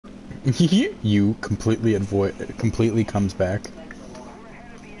You completely comes back.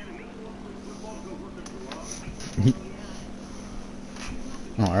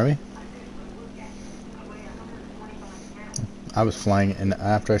 Oh, are we? I was flying, and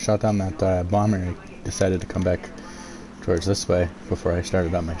after I shot down that bomber, I decided to come back towards this way before I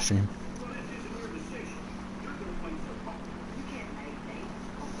started on my stream.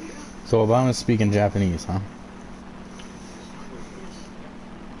 So Obama's speaking Japanese, huh?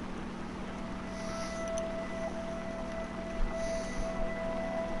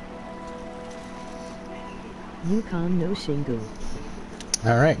 Yukon no Shingo.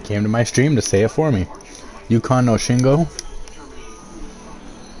 Alright, came to my stream to say it for me. Yukon no Shingo.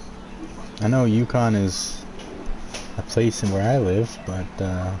 I know Yukon is a place in where I live, but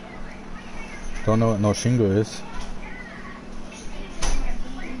don't know what no Shingo is.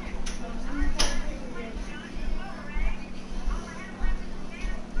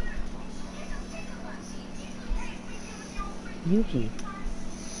 Yuki.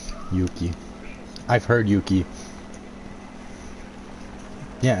 Yuki. I've heard Yuki.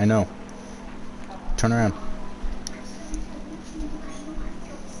 Yeah, I know. Turn around.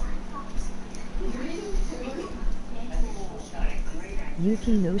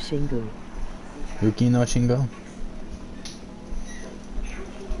 Yuki no Shingo. Yuki no Shingo?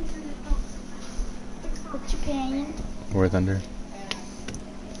 What you paying? War Thunder.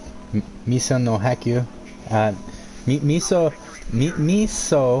 Miso no Haku. Miso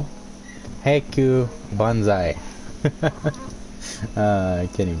Haku Banzai. I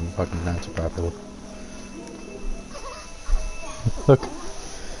can't even fucking pronounce it properly. Look.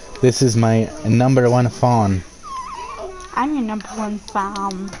 This is my #1 fawn. I'm your #1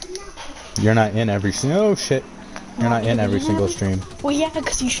 fan. You're not in every single... Oh shit. You're not in every single stream. Well, yeah,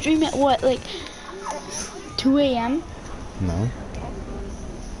 because you stream at what, like 2 a.m.? No.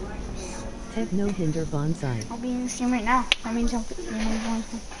 Techno Hinder Bonsai. I'll be in the stream right now. That means I'll be in the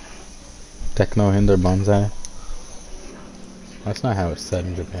Techno Hinder Bonsai. That's not how it's said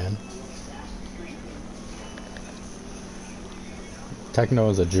in Japan. Techno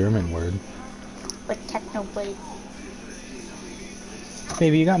is a German word. But techno blade.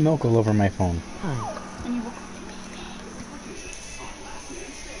 Baby, you got milk all over my phone. Hi.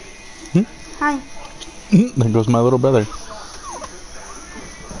 Hi. There goes my little brother.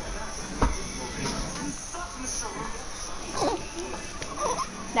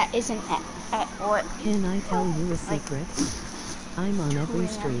 That isn't at what? Can I tell you a secret? I'm on every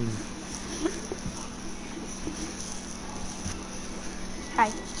stream.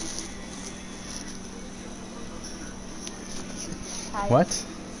 Hi. Hi. What?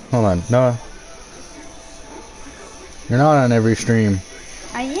 Hold on. No. You're not on every stream.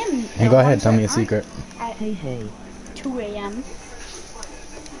 I am. Hey, go ahead. Tell me a secret. At Hey. 2 a.m.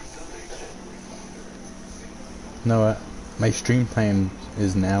 No, my stream time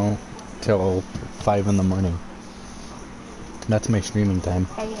is now till 5 in the morning. That's my streaming time.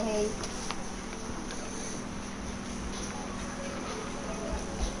 Hey, hey.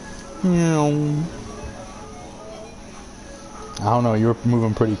 I don't know, you were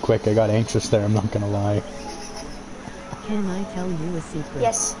moving pretty quick. I got anxious there, I'm not gonna lie. Can I tell you a secret?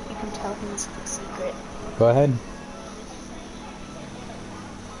 Yes, you can tell him the secret. Go ahead.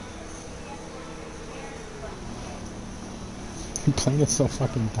 Your plane is so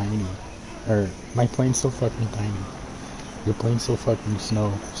fucking tiny. Or, my plane's so fucking tiny. Your plane's so fucking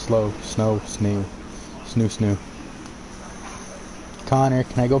snoo. Connor,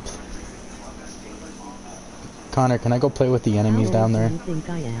 can I go play with the enemies down there? How old do you think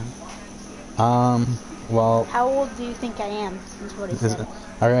I am? Well... How old do you think I am? Is what he said.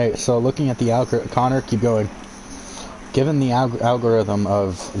 Alright, so looking at the algorithm... Connor, keep going. Given the algorithm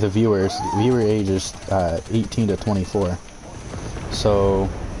of the viewers, viewer age is 18 to 24. So,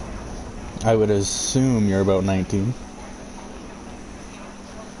 I would assume you're about 19.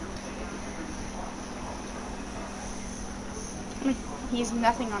 He has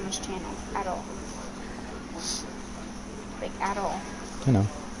nothing on his channel at all. Like, at all. I know.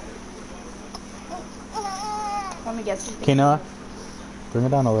 Let me guess. Okay, Noah. Bring it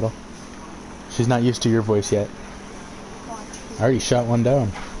down a little. She's not used to your voice yet. I already shot one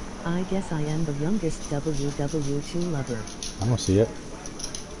down. I guess I am the youngest WW2 lover. I don't see it.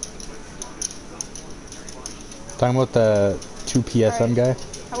 Talking about the 2 PSM guy?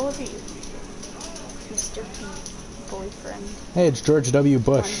 How old are you? Mr. B. Boyfriend. Hey, it's George W.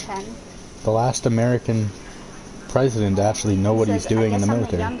 Bush. 110. The last American president to actually know what he's doing in the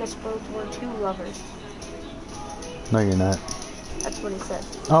military. I'm the youngest World War II lover. No, you're not. That's what he said.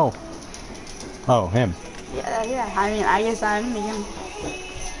 Oh. Oh, him. Yeah. I mean, I guess I'm the young.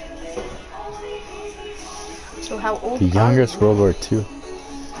 So how old The are youngest you? World War II.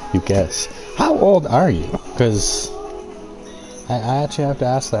 You guess. How old are you? Because I actually have to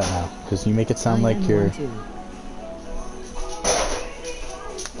ask that now. Because you make it sound I like am you're... one too.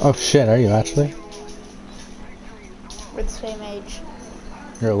 Oh shit, are you actually? We're the same age.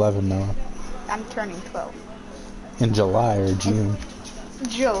 You're 11, Noah. I'm turning 12. In July or June.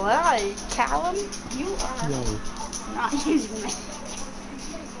 July, Callum? You are Yay. not using me.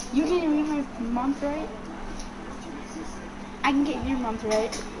 You can't read my month right? I can get your month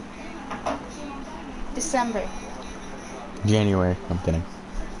right. December. January. I'm kidding.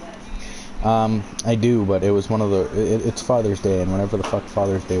 I do, but it was one of the... it's Father's Day, and whenever the fuck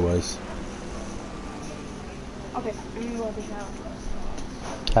Father's Day was. Okay, I'm gonna go this out.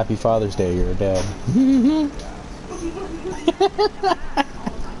 Happy Father's Day, you're a dad.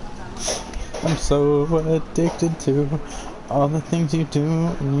 I'm so addicted to all the things you do,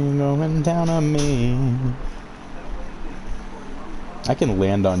 and you're going down on me. I can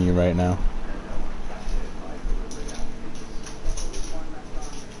land on you right now.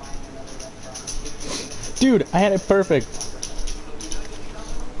 Dude, I had it perfect.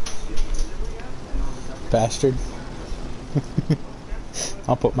 Bastard.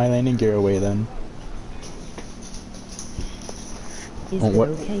 I'll put my landing gear away then. Is Oh, it what?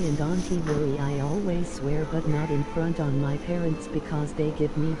 okay and Auntie Willie? I always swear but not in front on my parents because they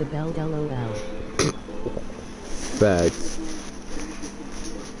give me the bell lol. Bag.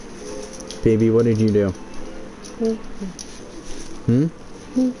 Baby, what did you do? Hmm?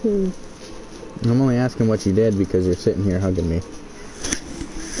 I'm only asking what you did because you're sitting here hugging me.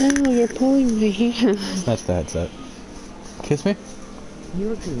 Oh, you're pulling my hair. That's the headset. Kiss me?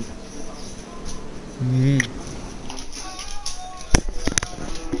 You're good.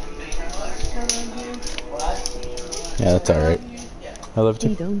 Yeah, that's alright. I love We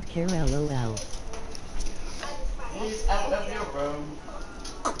you. don't care lol.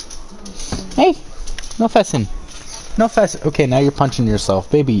 Hey! No fussing. No fuss. Okay, now you're punching yourself.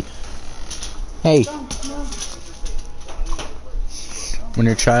 Baby. Hey. When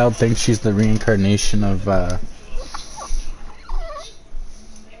your child thinks she's the reincarnation of, I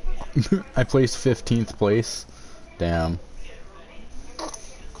placed 15th place. Damn.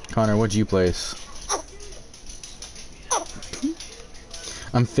 Connor, what'd you place?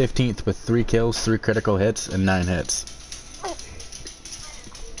 I'm 15th with 3 kills, 3 critical hits, and 9 hits.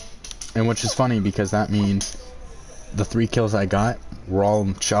 And which is funny because that means the 3 kills I got were all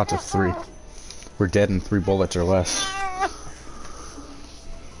shots of 3. We're dead in 3 bullets or less.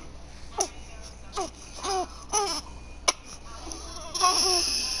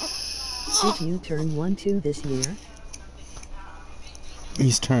 Did you turn 1-2 this year?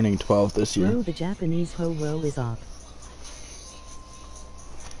 He's turning 12 this year. Bro, the Japanese ho-ro is up.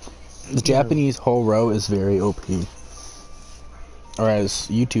 The Japanese whole row is very OP. Or as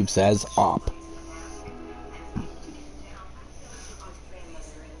YouTube says, OP.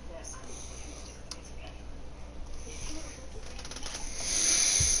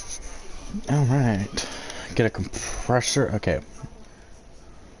 Alright. Get a compressor. Okay.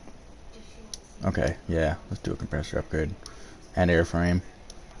 Okay, yeah. Let's do a compressor upgrade. And airframe.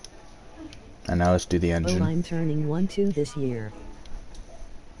 And now let's do the engine. Oh, I'm turning 1-2 this year.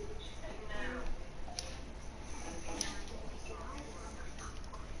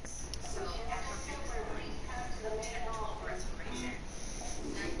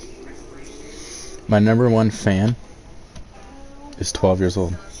 My #1 fan is 12 years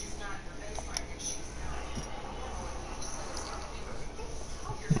old.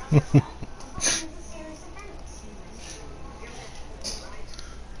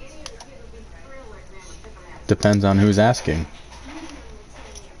 Depends on who's asking.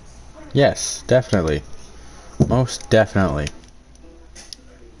 Yes, definitely. Most definitely.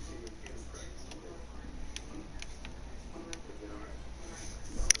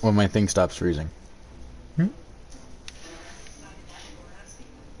 When my thing stops freezing.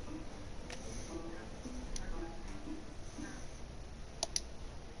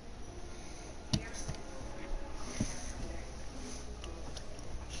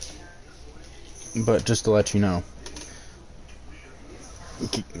 But just to let you know,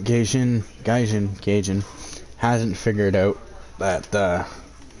 Gaijin hasn't figured out that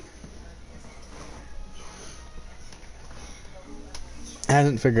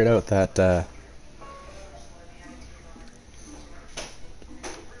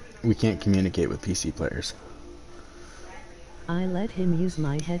we can't communicate with PC players. I let him use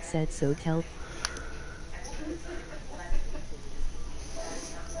my headset, so tell.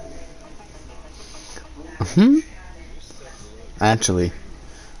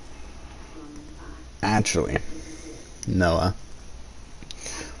 Naturally. Noah.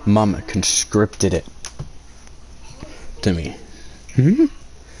 Mom conscripted it to me. And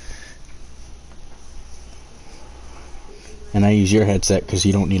I use your headset because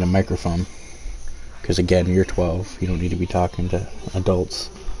you don't need a microphone. Because again, you're 12. You don't need to be talking to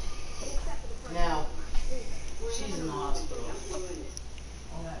adults. Now, she's in the hospital.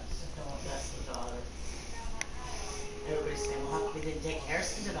 Oh, that's the daughter. Everybody's saying, well, how come we didn't take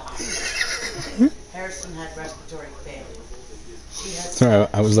Harrison to the hospital? Harrison had respiratory failure. She had Sorry,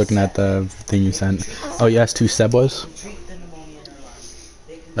 I was looking at the thing you sent. Oh, you asked who Seb was? treat the pneumonia in her lungs.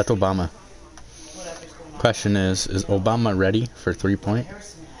 They can That's Obama. whatever's going on. Question is Obama ready for 3-point?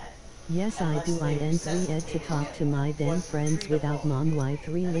 Harrison had. Yes, I do. I and 3 ed to talk to my damn friends without mom. Why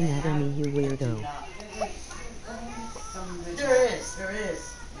 3 ling at me, you weirdo? There is.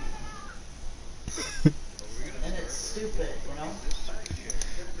 And it's stupid, you know?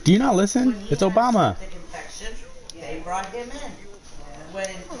 Do you not listen? When he It's had Obama. septic infection, they brought him in. When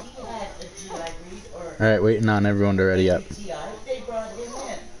he had a GI bleed or Alright, waiting on everyone to ready up. TI, they brought him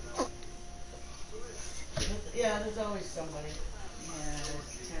in. Yeah, there's always somebody. Yeah,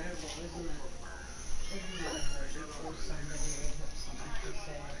 it's terrible, isn't it? Isn't it allergic or somebody or something to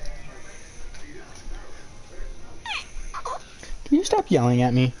say? Can you stop yelling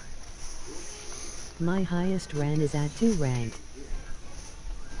at me? My highest ran is at 2 rank.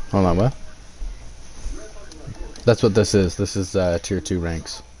 Hold on, what? That's what this is. This is tier 2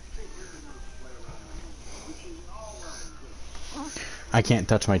 ranks. I can't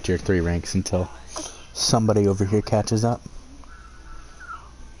touch my tier 3 ranks until somebody over here catches up.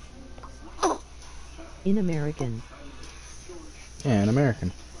 In American. Yeah, an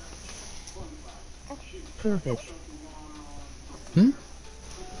American. Perfect.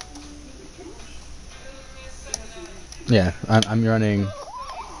 Yeah, I'm running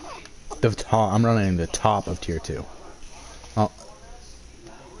the top. I'm running the top of tier 2. Oh.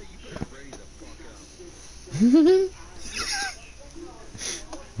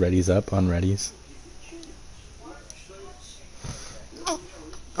 Ready's up on readies.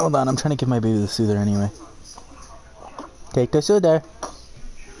 Hold on, I'm trying to give my baby the soother anyway. Take the soother.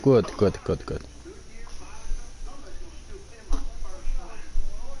 Good.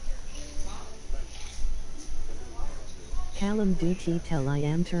 Callum duty tell I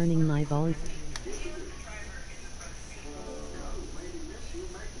am turning my volume.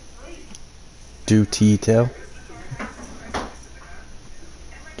 Do tell.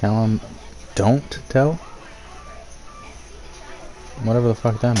 Callum, don't tell? Whatever the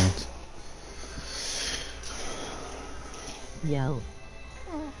fuck that means. Yell.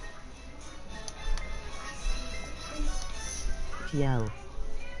 Yell.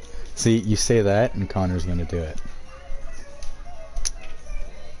 See, you say that and Connor's gonna do it.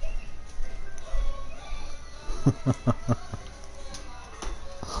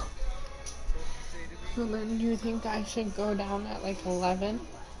 So then do you think I should go down at like 11?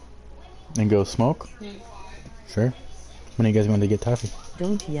 And go smoke? Yeah. Sure. When are you guys going to get toffee?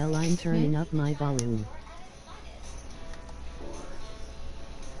 Don't yell, I'm turning up my volume.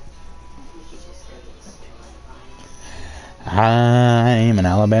 I'm an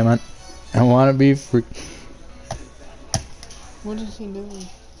Alabama. I want to be free. What is he doing?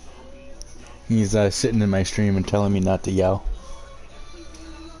 He's sitting in my stream and telling me not to yell.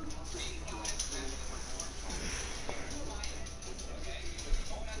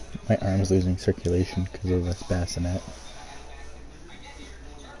 My arm's losing circulation because of this bassinet.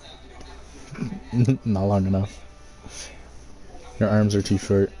 Not long enough. Your arms are too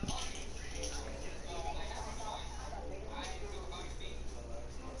short.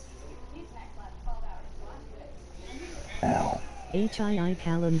 Ow. HII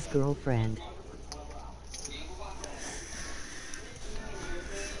Callum's girlfriend.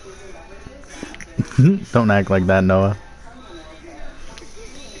 Don't act like that, Noah.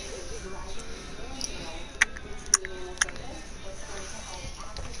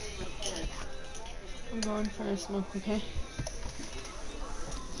 I'm going for a smoke, okay?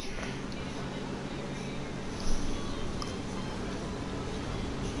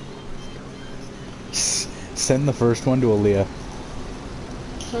 Send the first one to Aaliyah.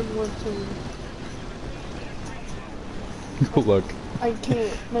 Send one to me. Look. I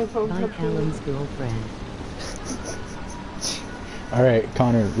can't. My phone's By up Callum's girlfriend. Alright,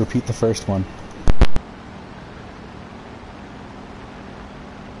 Connor, repeat the first one.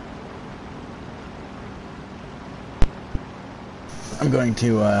 I'm going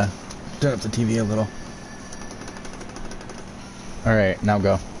to turn up the TV a little. Alright, now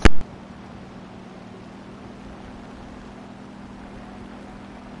go.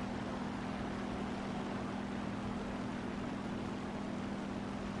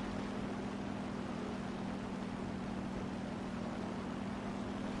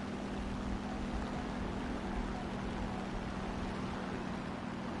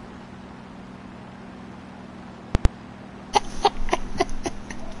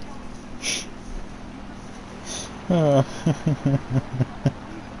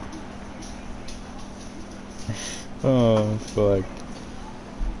 Oh, fuck.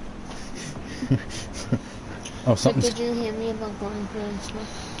 Oh, But something's... did you hear me about going for a smoke?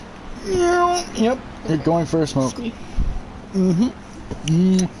 Yep, you're going for a smoke.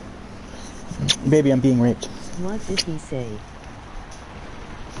 Mm. Baby, I'm being raped. What did he say?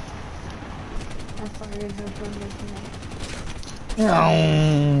 I fired her from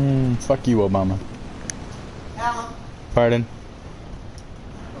the Fuck you, Obama. Alan. Pardon?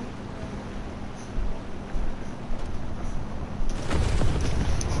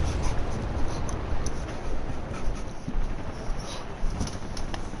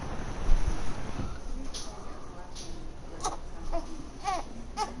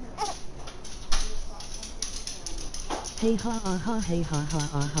 Hey ha ha hey ha ha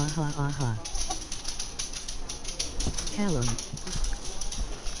ha ha ha ha ha. Callum.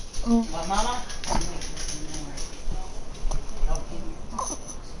 What, Mama?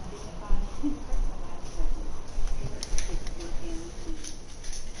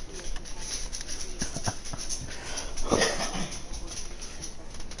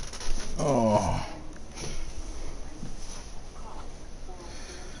 Oh.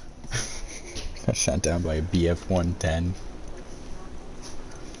 Got shot down by a BF-110.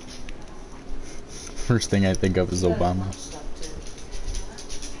 First thing I think of is Obama.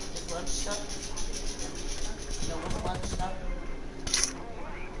 Lunch stuff? No more lunch stuff?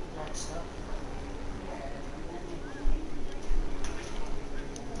 Lunch stuff?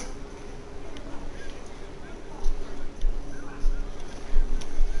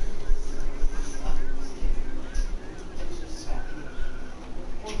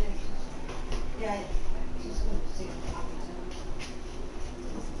 Yeah.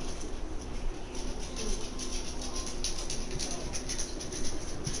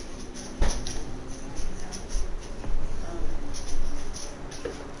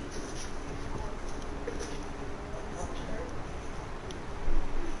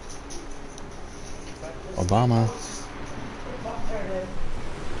 Obama.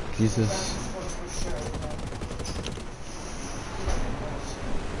 Jesus.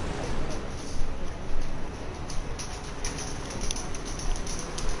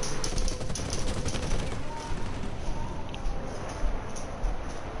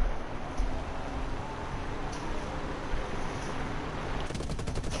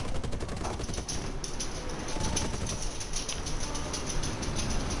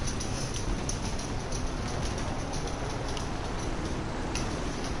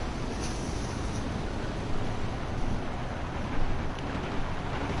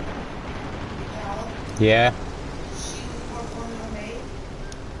 Yeah.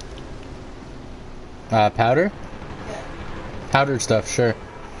 Powder? Powdered stuff, sure.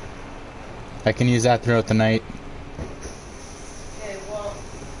 I can use that throughout the night. Okay, well.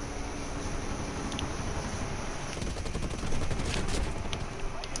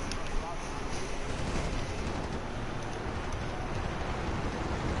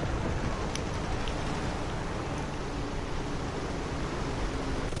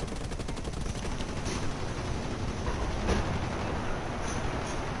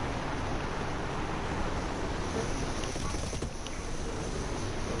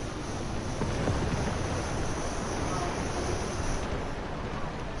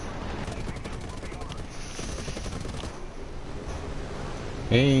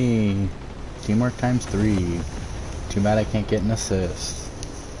 Hey, teamwork times 3. Too bad I can't get an assist.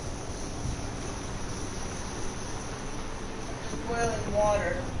 Boiling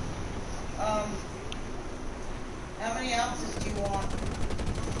water. How many ounces do you want?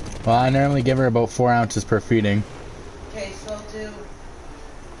 Well, I normally give her about 4 ounces per feeding. Okay, so do.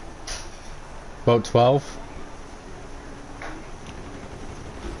 About 12?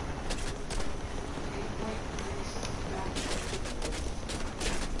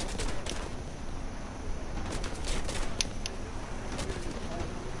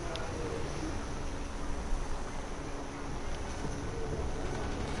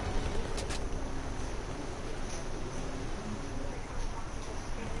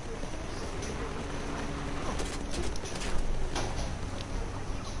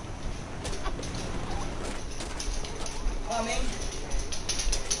 Coming.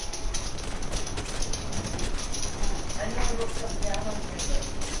 I know it looks like that one, but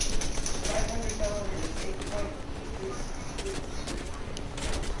 $500 8 point.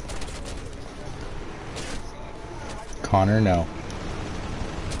 Connor, no.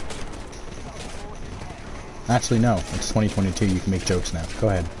 Actually, no. It's 2022. You can make jokes now. Go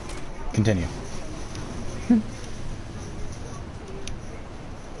ahead. Continue.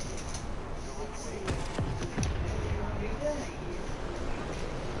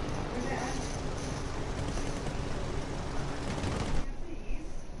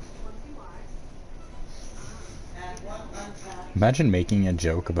 Imagine making a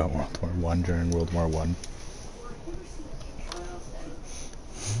joke about World War One during World War One.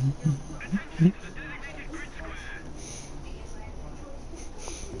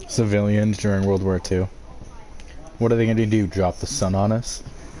 Civilians during World War Two. What are they gonna do? Drop the sun on us?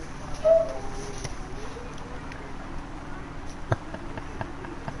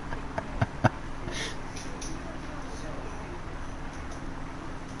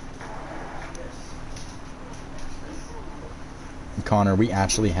 Connor, we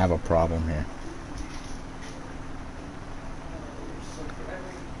actually have a problem here.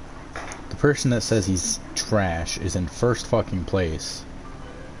 The person that says he's trash is in first fucking place.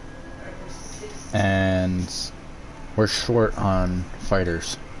 And we're short on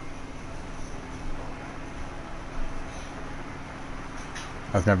fighters.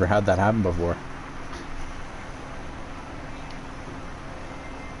 I've never had that happen before.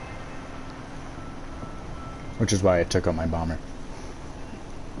 Which is why I took out my bomber.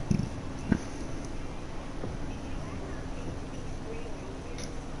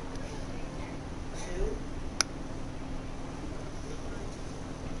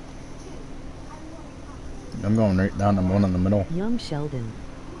 I'm going right down the one in the middle. Young Sheldon.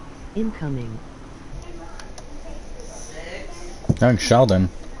 Incoming. Young Sheldon,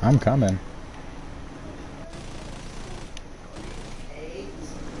 I'm coming.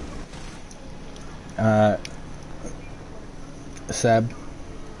 Seb.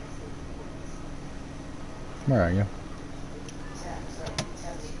 Where are you?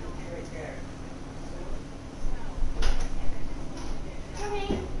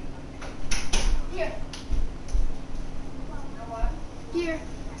 Here. Here.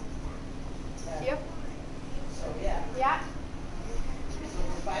 Yep. So yeah. Yeah. So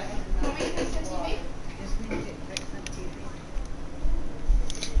 500. Want me to fix the TV? Just need to fix the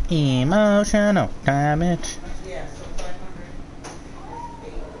TV. Emotional damage. Yeah, so 500.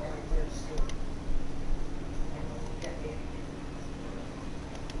 And there's still. Yeah, 8.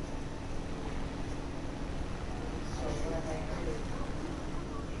 So what am I doing?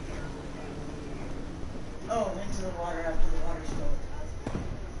 Oh, into the water after the water's filled.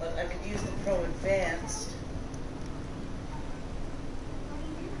 But I could use the Pro Advanced.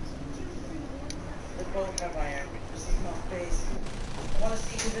 They both have iron. This is not base. I want to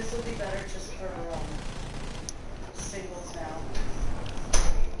see if this will be better just for singles now.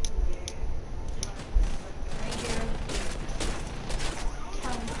 Thank you.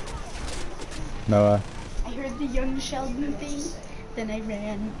 Noah. I heard the young Sheldon thing, then I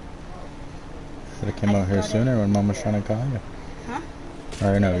ran. Should have came out here sooner when Mom was trying to call you. Huh?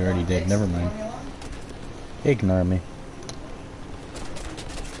 Or no, you already did. Never mind. Ignore me.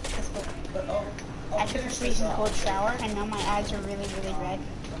 I took a freezing cold shower and now my eyes are really, really red.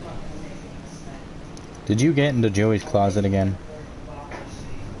 Did you get into Joey's closet again?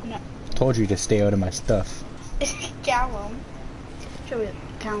 No. Told you to stay out of my stuff. Callum. Show me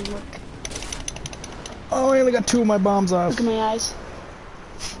Callum, look. Oh, I only got 2 of my bombs off. Look at my eyes.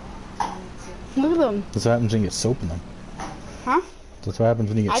 Look at them. That's what happens when you get soap in them. Huh? That's what happens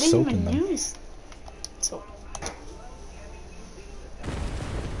when you get I didn't soap in even them. use soap.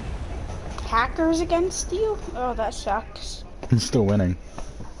 Hackers against you? Oh, that sucks. I'm still winning.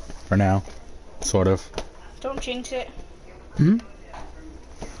 For now. Sort of. Don't jinx it. Hmm?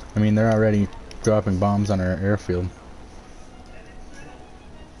 I mean, they're already dropping bombs on our airfield.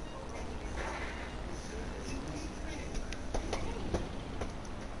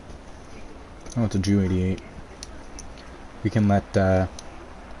 Oh, it's a Ju-88. We can let Mr.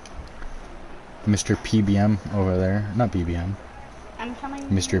 PBM over there, not PBM, I'm coming.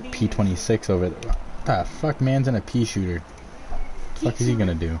 Mr. P26 over there. What the fuck, man's in a pea shooter? What the fuck is he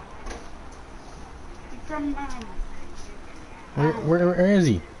gonna do? From, Where is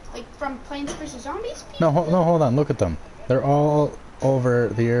he? like from Plants vs. Zombies? No, hold on, look at them. They're all over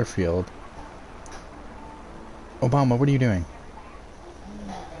the airfield. Obama, what are you doing?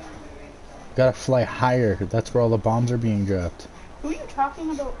 Gotta fly higher. That's where all the bombs are being dropped. Who are you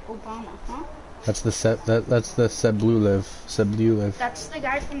talking about, Obama, huh? That's the that's the Sebluliv. Sebluliv. That's the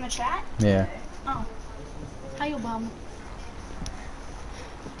guy from the chat? Yeah. Oh. Hi, Obama.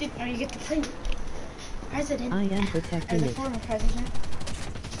 Didn't know you get to play president. I am Or protecting the it. former president.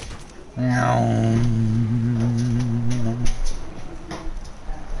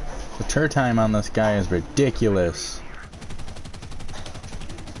 The turn time on this guy is ridiculous.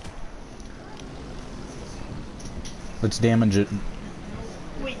 Let's damage it.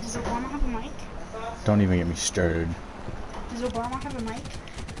 Wait, does Obama have a mic? Don't even get me started. Does Obama have a mic?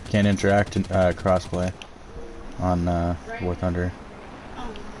 Can't interact in crossplay on War Thunder.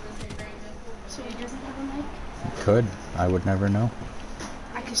 Oh. So he doesn't have a mic? could. I would never know.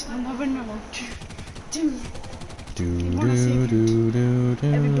 I guess we'll never know. Dude, Do wanna see do if do do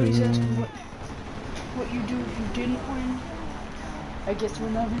do. everybody's asking what you do if you didn't win. I guess we'll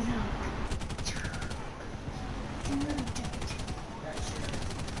never know.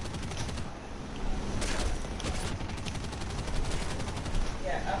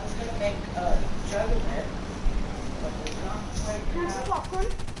 Yeah, I was gonna make a jug of it, but there's not quite Can I have enough some popcorn?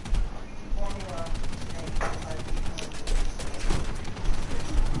 formula to make like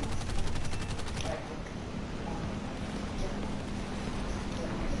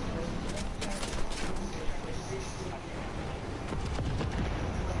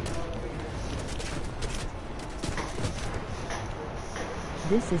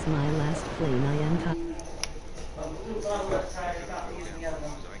This is my last plane. I am tired. we'll do a bottle at a time, it's not using the other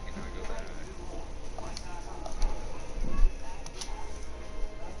one.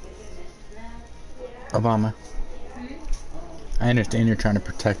 Obama. I understand you're trying to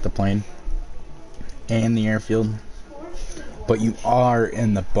protect the plane and the airfield, but you are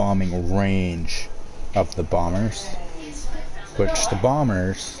in the bombing range of the bombers, which the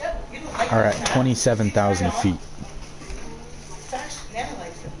bombers are at 27,000 feet. It's actually Nana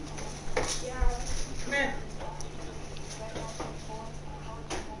likes it. Come here.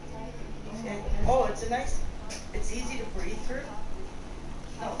 Okay. Oh, it's a nice, it's easy to breathe through.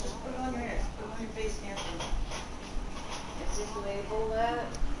 No, just put it on your hair. Put it on your face, Nancy. Is this the way to pull that?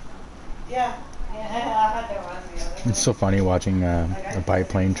 Yeah. Yeah, there was the other. It's so funny watching a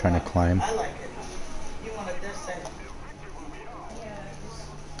biplane trying to climb. I like it. You wanted this side.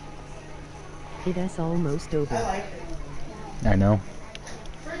 It is almost over. I like it. I know.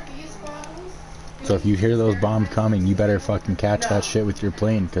 So if you hear those bombs coming, you better fucking catch that shit with your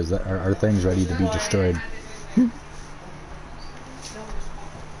plane, because our thing's ready to be destroyed.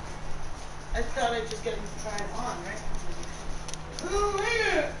 I thought I'd just get him to try it on, right? Oh,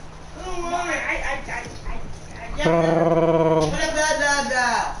 here! Oh, yeah.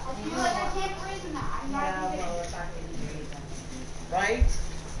 Da. I feel like I can't breathe in that. I'm not breathing. Right?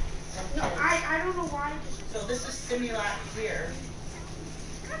 No, I don't know why. So this is Simulac here.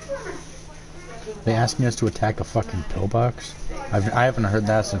 They asking us to attack a fucking pillbox? I haven't heard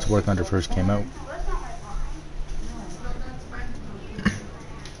that since War Thunder first came out.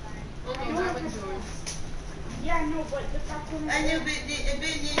 Yeah, I know, but the fact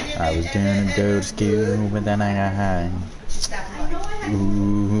that I was gonna go to school, but then I got high.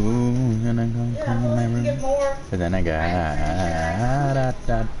 Ooh, and I'm gonna come in my room, but then I got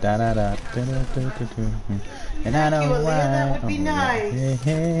and I don't know why. That would be nice. Hey,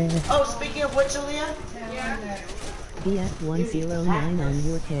 hey. Oh, speaking of which, Aaliyah? BF109 on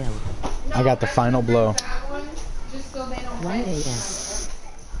your tail. I got the final blow. YAS.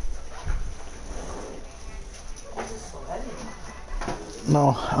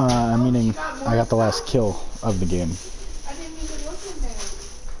 No, meaning I got the last kill of the game. I didn't even look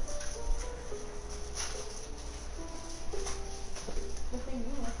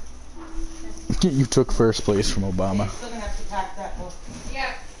in there. You took first place from Obama. Still gonna have to pack that book.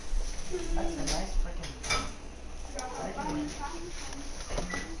 Yeah. That's a nice freaking.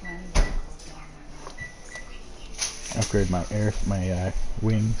 Upgrade my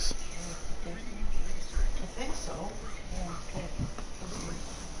wings. I think so.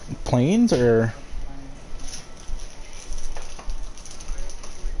 Planes or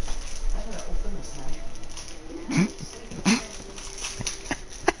I'm gonna open this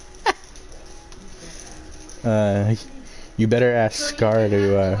now. you better ask Scar to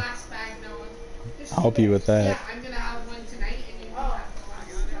Last bag, no one. Just- help you with that. Yeah, I'm gonna have one tonight and you can have the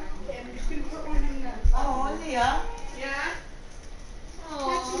last bag. I'm just gonna put one in there. Oh, Aaliyah. Yeah?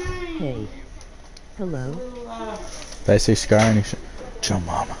 That's nice. Hey. Hello. Little, Did I say Scar? And he said, Joe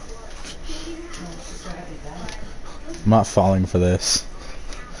Mama. I'm not falling for this.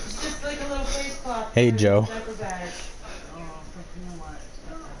 it's just like a little face cloth. Hey, for Joe. diaper bag. Oh, you know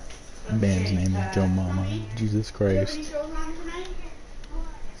what? Band's name is Joe Mama. Jesus Do you have Christ. any shows on tonight?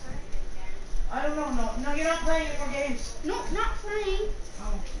 I don't know. No, you're not playing any more games. No, not playing.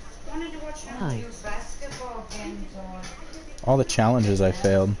 Oh. Wanted to watch that. Hi. Basketball games on. All the challenges I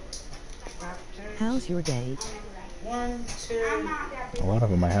failed. How's your day? 1, I'm 2, not that A big. lot of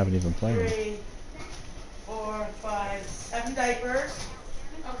them I haven't even played. 3, 4, 5, 7 diapers.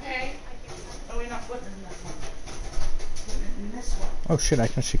 Okay. Oh, we're not putting it in that one. Putting it in this one. Oh shit, I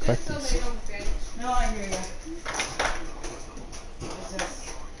can actually collect So these. they don't fit. No, I hear you. What's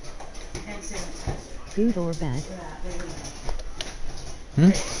this? Hand sanitizer. Good or bad? Yeah, there we go. Hmm?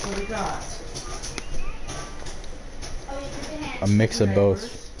 Okay, what we got? Oh, you put the hand. A mix of both.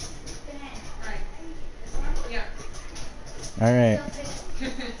 The hand. Right. Yeah. Alright.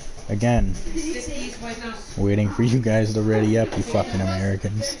 Again. Waiting for you guys to ready up, you fucking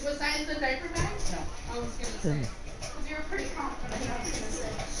Americans. Was that in the diaper bag? No. I was gonna say. Boom. Because you were pretty confident I was gonna say.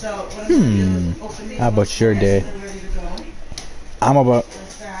 So, what I'm gonna do is open these How about ones your first day? and then ready to go. I'm about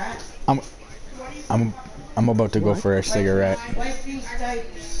Like that. I'm about to go for a cigarette. Wipe these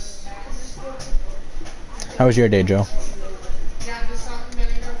diapers. How was your day, Joe? Yeah, the salt and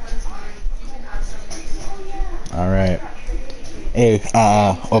vinegar one's mine. You can have some if you want. Alright. Hey,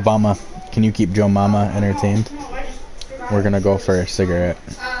 Obama, can you keep Joe Mama entertained? We're gonna go for a cigarette.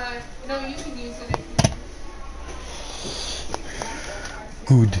 No, you can use it if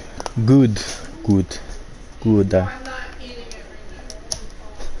you Good. Good. Good. Good. I'm not eating it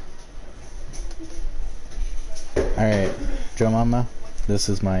right Alright, Joe Mama, this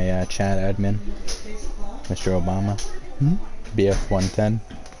is my chat admin, Mr. Obama. BF 110.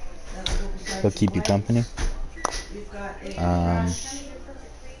 He'll keep you company.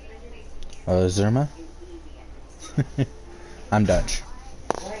 Zerma? I'm Dutch.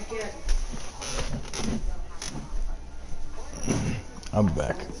 I'll be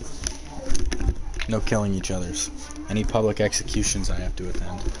back. No killing each other's. Any public executions I have to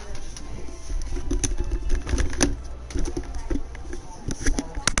attend.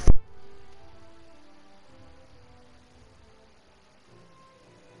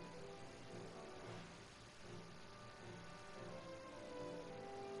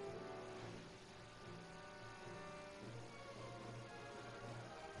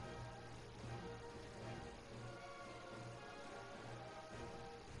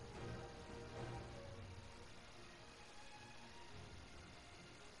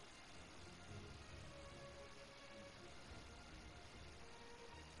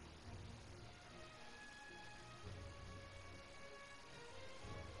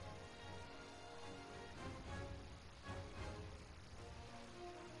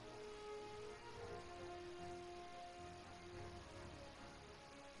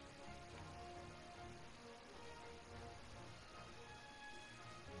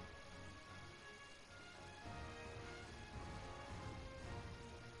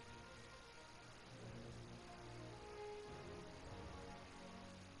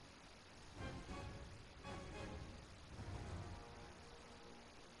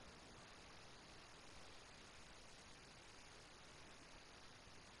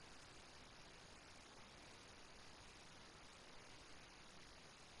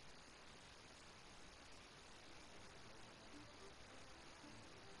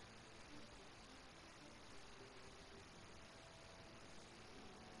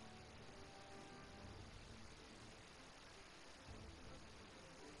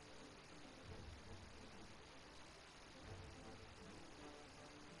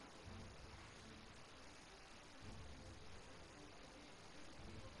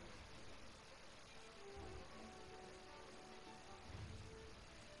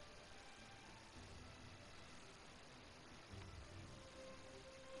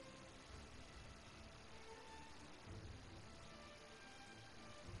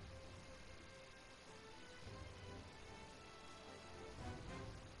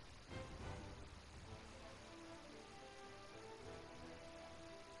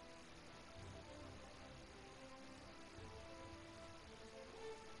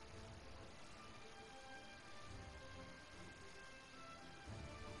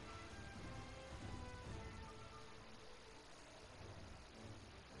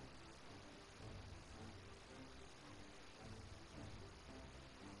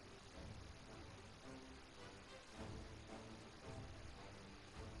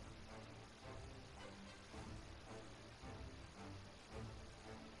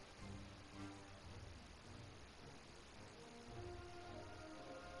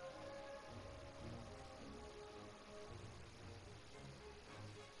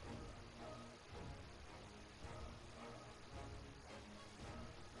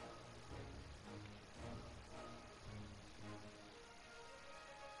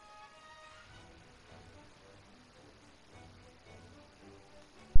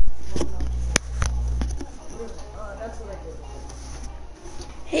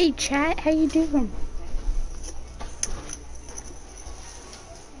 Hey chat, how you doing?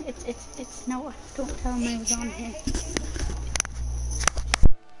 It's Noah. Don't tell him I was on here.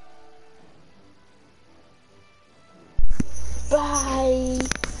 Bye.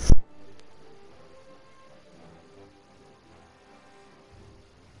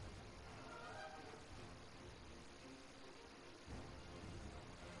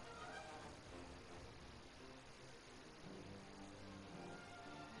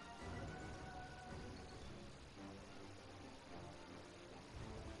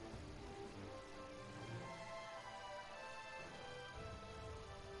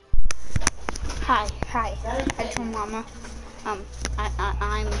 Hi, hi, Joe Mama. I'm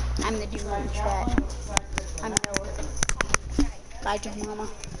the dude in the chat. I'm Noah. Bye, Joe Mama.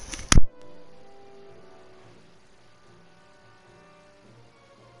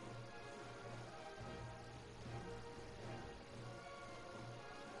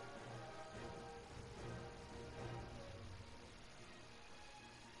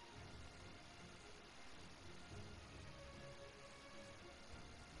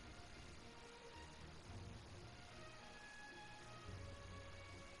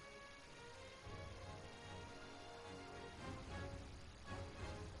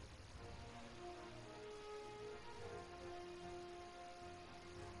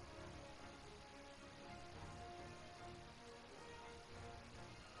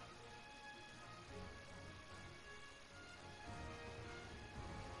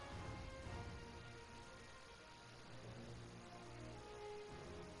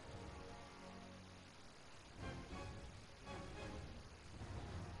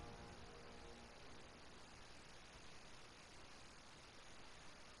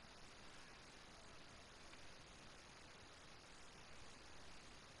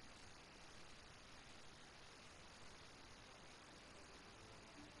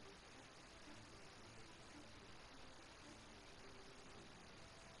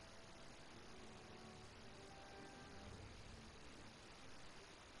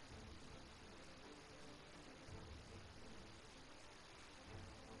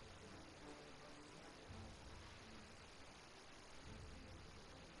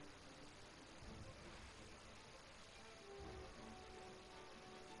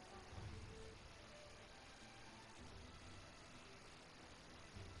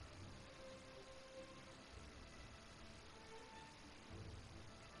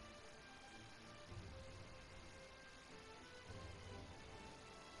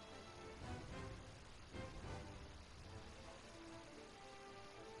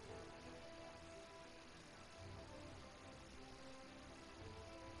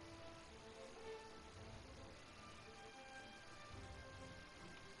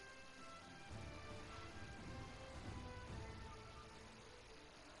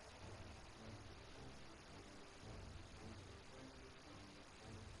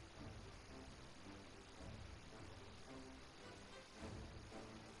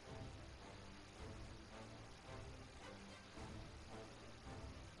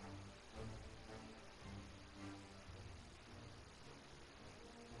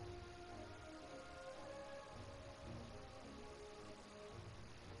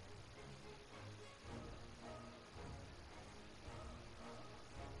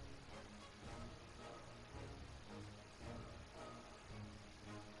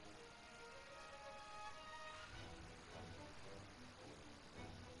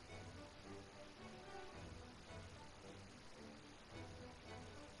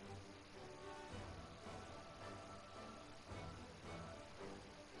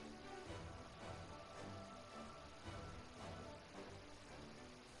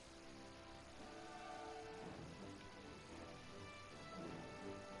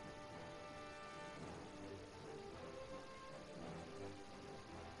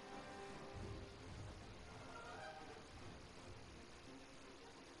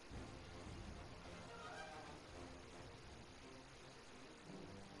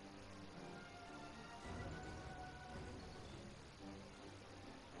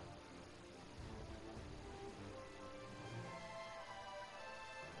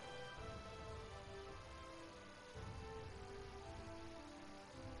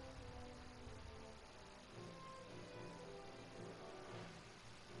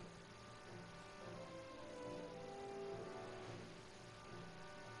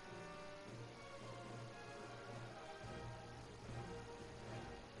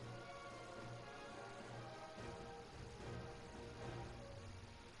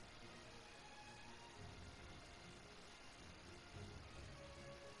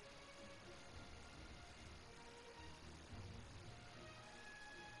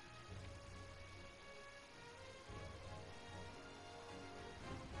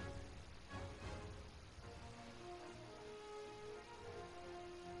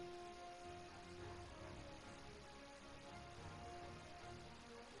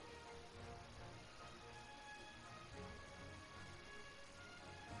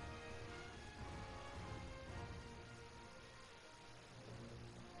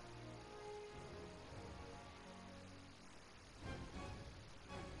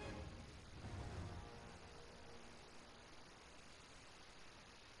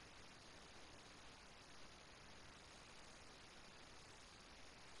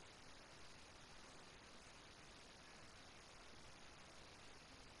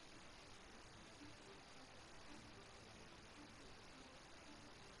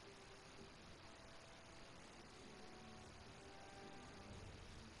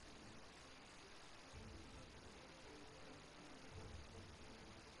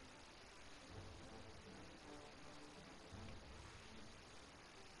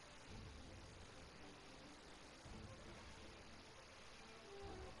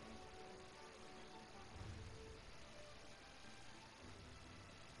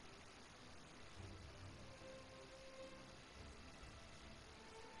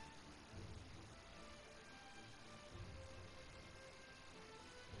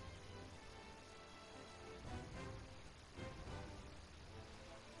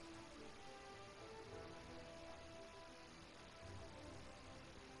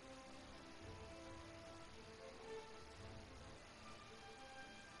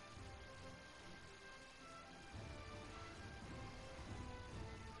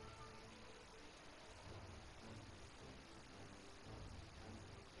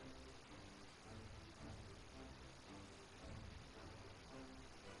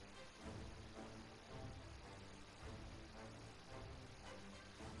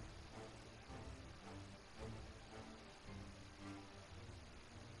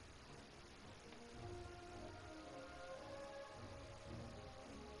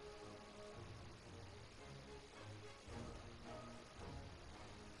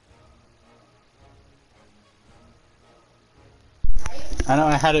 I know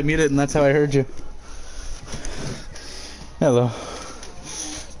I had it muted and that's how I heard you. Hello.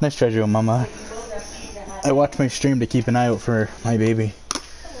 Nice treasure, Mama. I watch my stream to keep an eye out for my baby.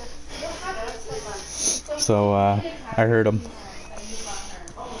 So, I heard him.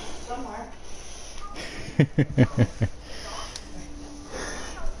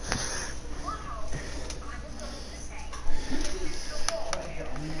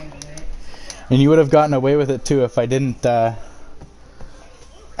 And you would have gotten away with it too if I didn't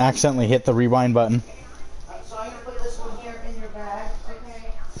accidentally hit the rewind button. So I'm gonna put this one here in your bag.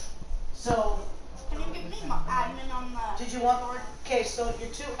 Okay. So. Can you give me admin on the... Did you want the word? Okay, so your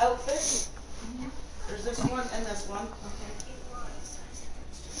two outfits. There's this one and this one.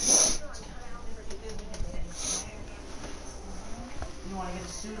 You want to get a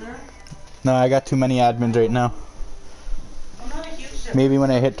suitor? No, I got too many admins right now. I'm not a huge difference. Maybe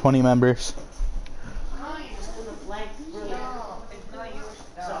when I hit 20 members. Just in the blank room.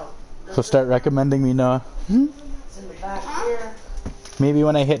 So start recommending me, Noah. Hmm? It's in the back here. Maybe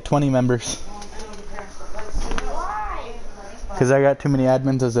when I hit 20 members. Why? Because I got too many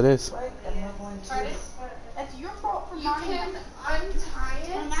admins as it is. Right, and we're going to. It's your fault for You not... can untie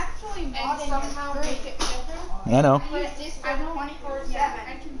it I'm actually and not in somehow your make it bigger. I know. But it's just I don't 24/7. Yeah,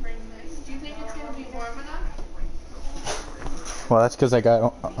 I can bring this. Do you think it's gonna be warm enough? Well, that's because I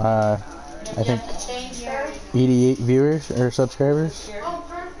got, I think, 88 viewers or subscribers. Oh,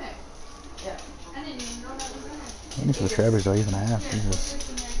 perfect. Yeah. I didn't even know that was in it. How many subscribers do I even have?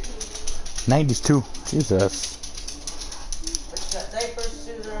 Jesus. 92. Jesus. It's got diapers,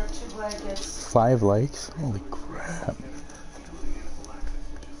 suitor, 2 blankets. 5 likes. Holy crap.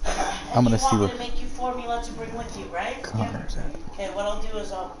 I'm gonna see You want me what to make you formula to bring with you, right? Connor's at. Okay, what I'll do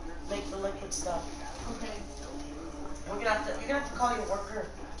is I'll make the liquid stuff. Okay. You're gonna have to call your worker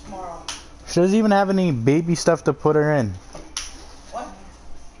tomorrow. She doesn't even have any baby stuff to put her in. What?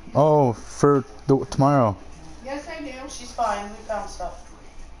 Oh, for tomorrow. Yes, I do. She's fine. We found stuff.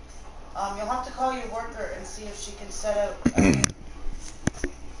 You'll have to call your worker and see if she can set out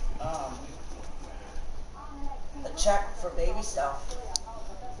a check for baby stuff.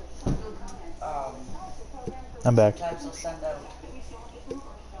 I'm back. Sometimes they'll send out.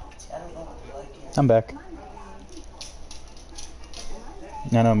 I don't know what they're like yet. I'm back.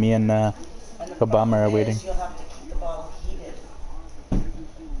 I know, me and And the Obama problem are is waiting. You'll have to keep the bottle heated,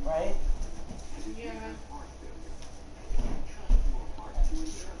 right? Yeah.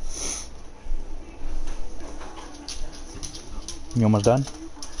 You almost done?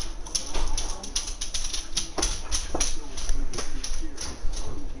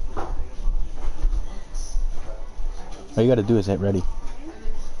 All you gotta do is hit ready.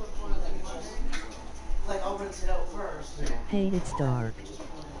 Like I'll rinse it out first. Hey, it's dark.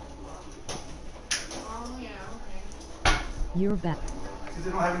 Oh, yeah, okay. You're back.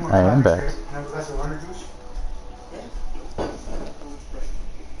 I am back.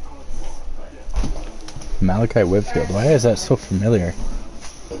 Malachi Whitfield. Why is that so familiar?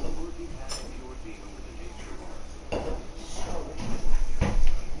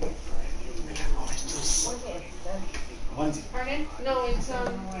 Pardon? No, it's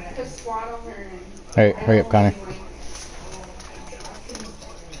Caswato. Alright, hurry up, Connor.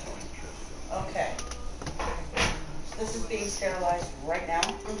 Okay. This is being sterilized right now.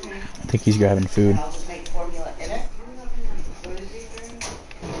 Okay. I think he's grabbing food. And I'll just make formula in it.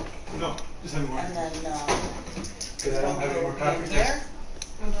 No, just have more. And then, Because I don't have any more coffee. in here.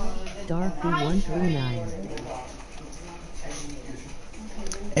 Darby139.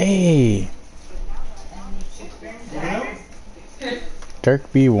 Hey! Dark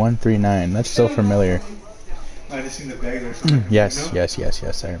B139. That's so familiar. I just seen the bag there. somewhere. Yes, You know?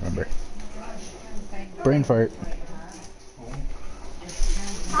 yes. I remember. Brain fart.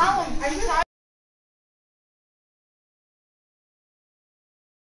 I'm sorry.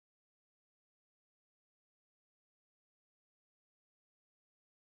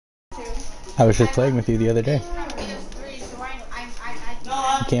 I was just playing with you the other day.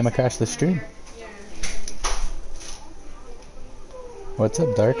 No, Came across the stream. Yeah. What's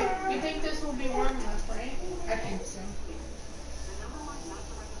up, Dark? You think this will be warm enough, right? I think so.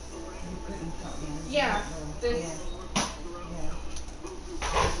 Yeah, this. Yeah.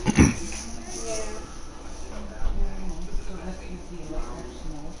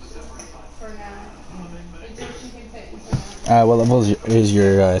 For now. Until she can fit into that. What level is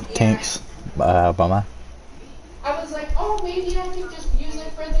your tanks, Obama? I was like, oh, maybe I can just use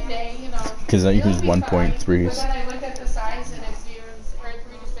it for the day, you know. 'Cause I use It'll be fine. 1.3s. But then I looked at the size and it's used for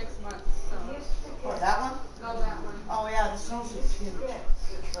 3 to 6 months. So, What, that one? no, that one. Oh yeah, this one's huge.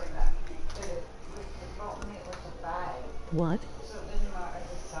 What?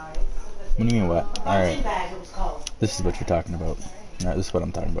 What do you mean what? Punching Alright. bag, it was called. This is what you're talking about. Alright, this is what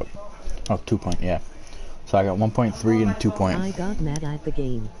I'm talking about. Oh, 2 point, yeah. So I got 1.3 and 2 point. I got mad at the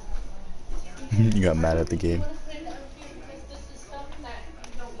game. You got mad at the game.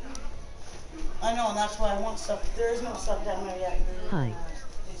 I know, and that's why I want stuff. There is no stuff down there yet. Hi.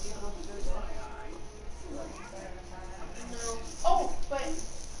 Oh, but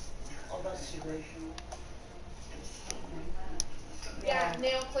Oh, that's too big. yeah,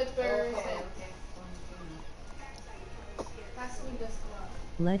 nail clippers and pass me this glove.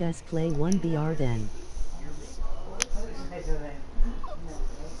 Let us play 1BR then.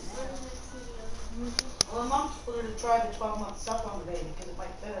 Well, mom's put her to try the 12-month stuff on the baby because it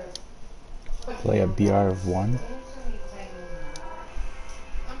might fit her. Play a BR of 1.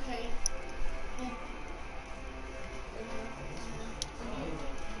 Okay.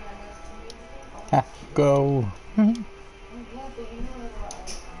 Ha, go.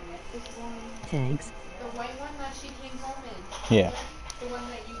 Thanks. The white one that she came home in. Yeah. The one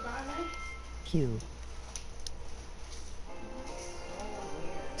that you got her. Q.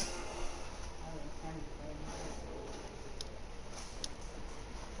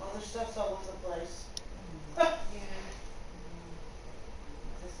 Well, their stuff's all over the place.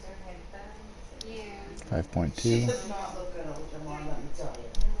 Yeah. 5.2. Does not look good with your mom, let me tell you.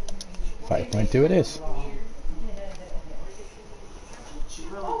 5.2 it is. She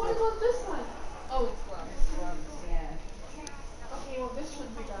really Oh, what did. about this one? Oh, it's gloves. Yeah. Okay, well this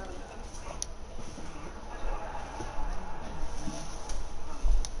should be done.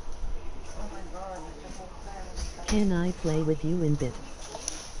 Oh my god, it's a whole family. Can I play with you in bit?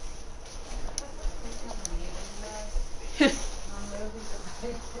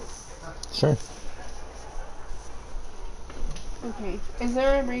 Sure. Okay. Is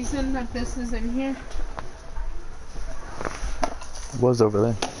there a reason that this is in here? It was over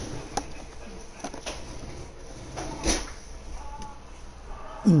there.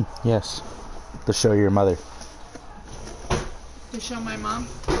 Yes. To show your mother To show my mom?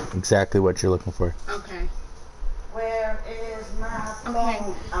 exactly what you're looking for. Okay. Where is my phone?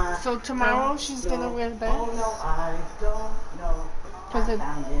 Okay. I So tomorrow don't she's know. gonna wear that? Oh no, I don't know. 'Cause I it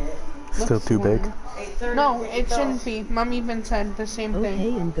found it. Still looks too big. small. 8:30. No, it shouldn't be. Mom even said the same Okay,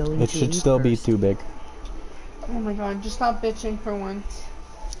 thing. I'm going It to should eat still be first. too big. Oh my god, just stop bitching for once.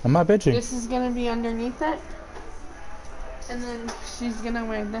 I'm not bitching. This is gonna be underneath it. And then she's gonna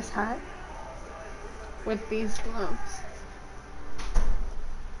wear this hat with these gloves.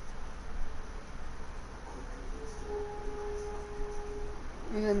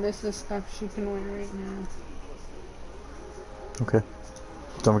 And then this is stuff she can wear right now. Okay.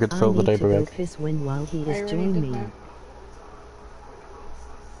 Don't forget to I fill the need to diaper go bag. piss when while he I is already doing did me. that.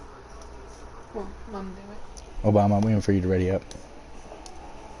 Well, Mom do it. Obama, I'm waiting for you to ready up.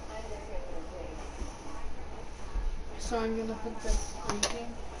 So I'm gonna put this right here.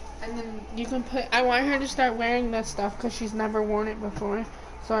 And then you can put, I want her to start wearing this stuff because she's never worn it before.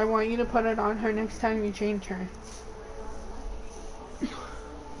 So I want you to put it on her next time you change her.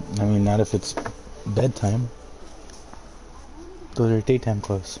 I mean, not if it's bedtime. Those are daytime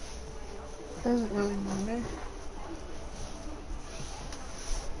clothes. Doesn't really matter.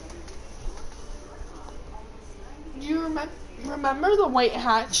 Do you remember the white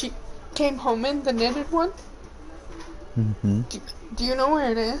hat she came home in, the knitted one? Mm-hmm. Do you know where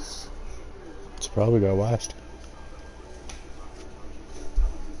it is? It's probably got washed.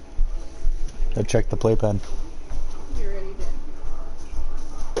 I checked the playpen. You already did.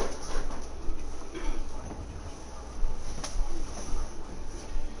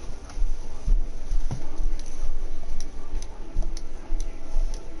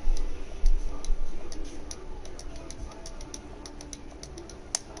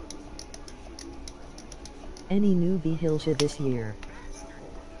 Any new Vihilsha this year?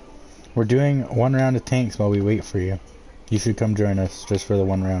 We're doing one round of tanks while we wait for you. You should come join us just for the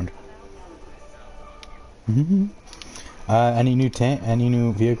one round. Mm-hmm. Any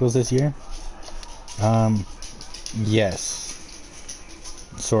new vehicles this year? Yes.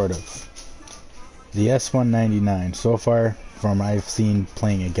 Sort of. The S199, so far from I've seen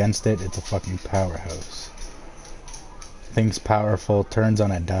playing against it, it's a fucking powerhouse. Thing's powerful, turns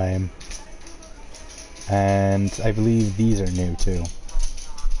on a dime. And I believe these are new too.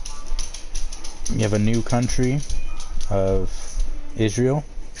 You have a new country of Israel.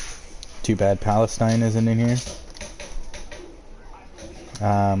 Too bad Palestine isn't in here.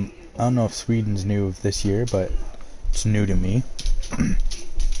 I don't know if Sweden's new this year, but it's new to me.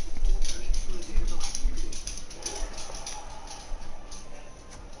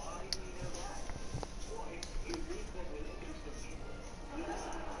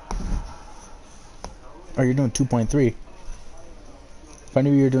 Oh, you're doing 2.3. If I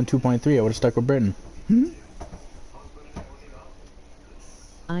knew you were doing 2.3, I would have stuck with Britain.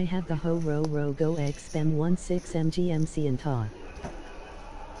 I have the Ho Ro Ro Go Expem 16 MGMC and Ta.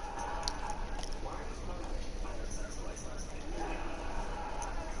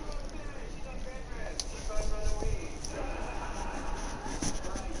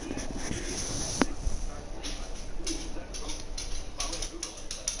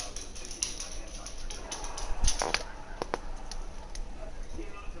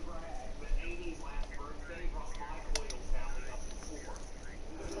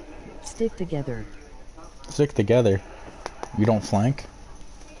 Stick together. Stick together. You don't flank?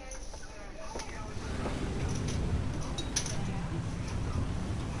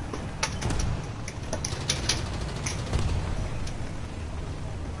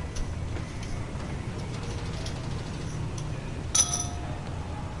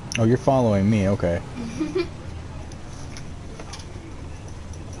 Oh, you're following me, okay.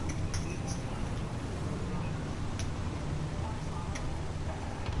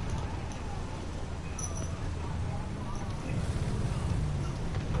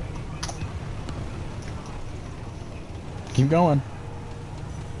 Keep going.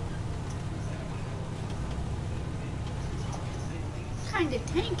 What kind of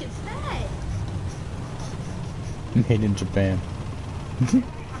tank is that? Made in Japan. Had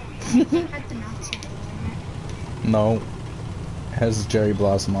the Nazi logo on it. No. It has cherry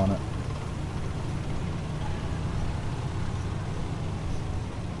blossom on it.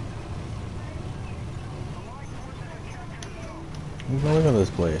 Look at this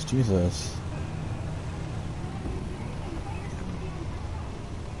place, Jesus.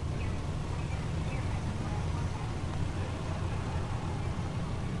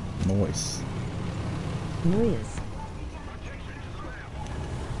 Noise. Noise.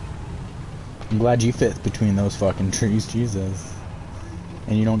 I'm glad you fit between those fucking trees, Jesus.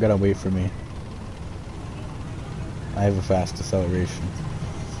 And you don't gotta wait for me. I have a fast acceleration.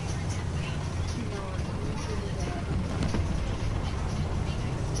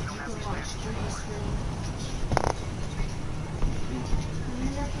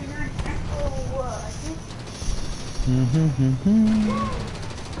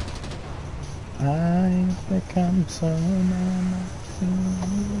 I've become so numb.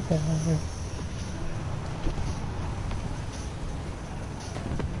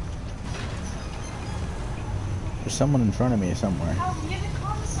 There's someone in front of me somewhere. Oh, you're the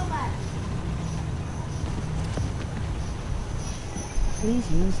console.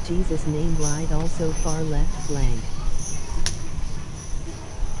 Please use Jesus' name right, also far left flank.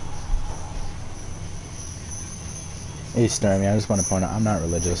 Hey Stormy, I just want to point out, I'm not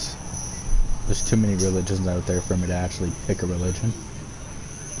religious. There's too many religions out there for me to actually pick a religion.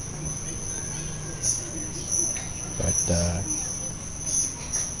 But,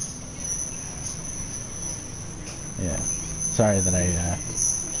 yeah. Sorry that I,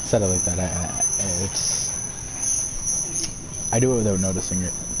 said it like that. I do it without noticing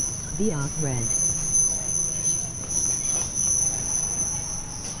it. Viog red.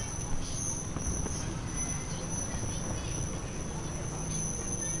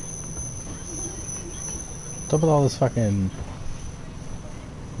 What's up with all this fucking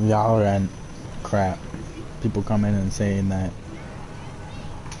Valorant crap? People come in and saying that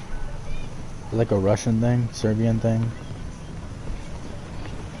it's like a Russian thing, Serbian thing.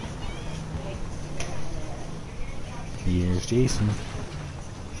 Here's Jason.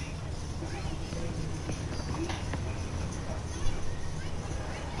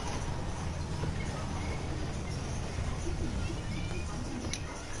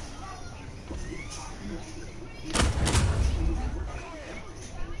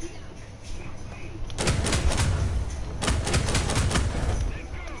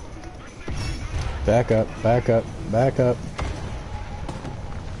 Back up, back up, back up.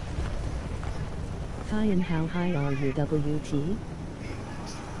 Hi, and how high are you, WT?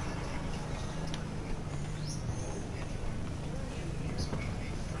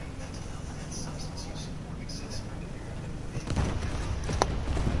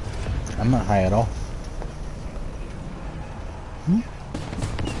 I'm not high at all.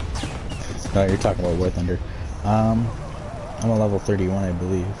 No, you're talking about Wartunda. I'm a level 31, I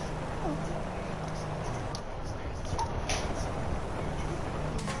believe.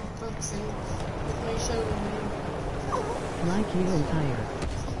 Like you and higher.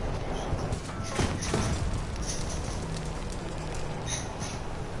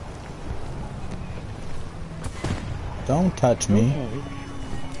 Don't touch me. Okay.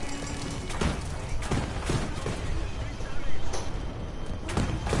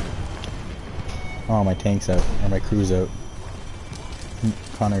 Oh, my tank's out. Or my crew's out.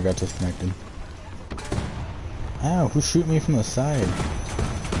 Connor got disconnected. Ow, who's shooting me from the side?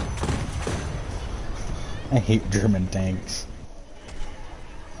 I hate German tanks.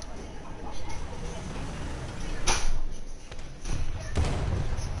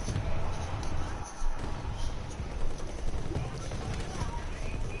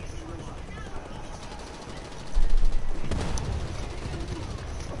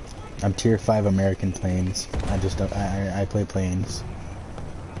 I'm tier 5 American planes. I just don't, I play planes.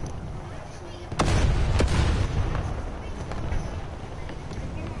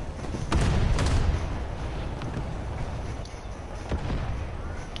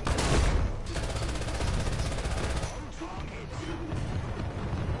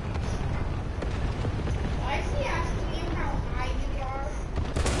 Why is he asking you how high you are?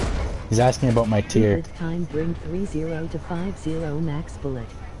 He's asking about my tier. Bullet time bring 30 to 50 max bullet.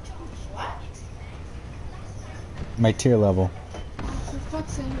 What? My tier level. For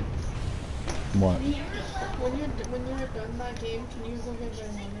fuck's sake. What? When you're done that game, can you go get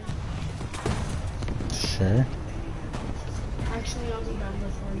my water? Sure. Actually, I'll be done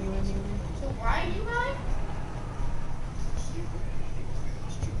before you anyway. So why are you high?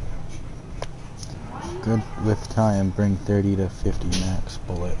 Good with time, bring 30 to 50 max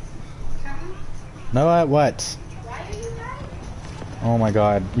bullet. No, what? Why are you high? Oh my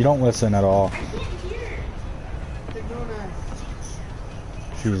god, you don't listen at all. I can't hear. They're gonna.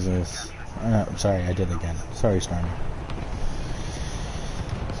 Jesus. I'm sorry, I did it again. Sorry, Stormy.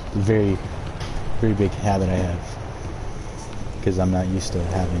 Very, very big habit I have. Because I'm not used to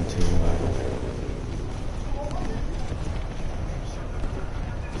having to,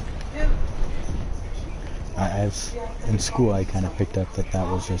 in school I kind of picked up that that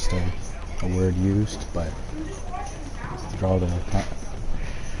was just a word used, but for all the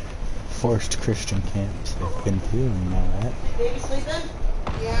forced Christian camps I've been to, you know that. Baby sleeping?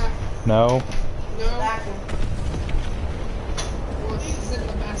 Yeah. No. No. Well, he's in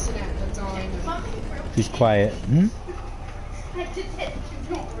the bassinet, that's all I know. He's quiet. Hmm? I did it.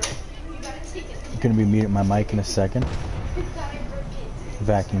 Don't worry. You gotta take it. I'm gonna be muting my mic in a second. It's gotta break it.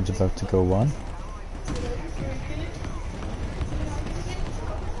 Vacuum's about to go on.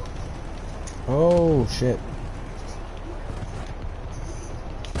 Oh shit.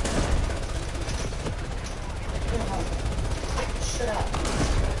 Shut up.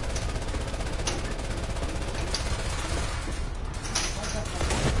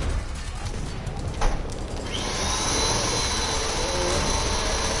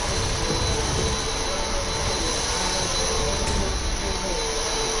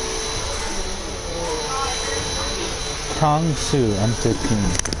 Tong Su,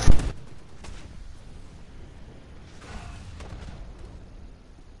 M15.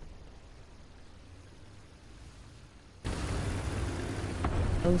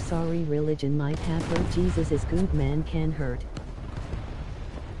 Oh sorry, religion might have hurt. Jesus is good, man can hurt.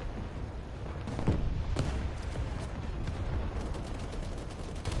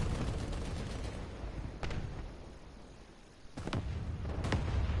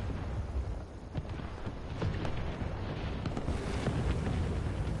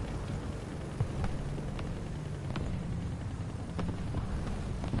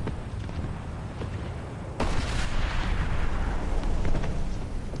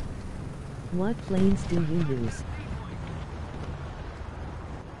 What planes do you use?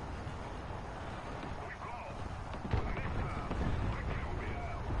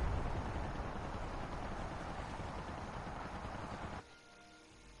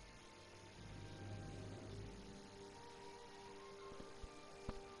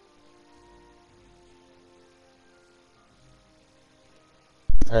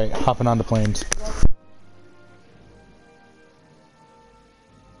 Alright, hopping on the planes.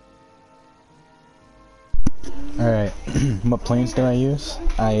 Alright, what planes do I use?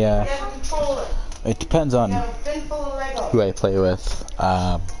 It depends on who I play with.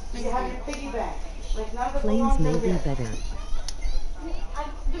 Planes may be better.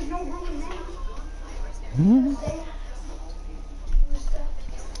 There's no room in there. Hmm?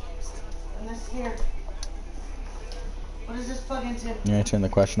 And this here. What does this plug into? You're answering the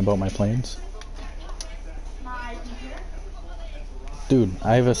question about my planes? My computer. Dude,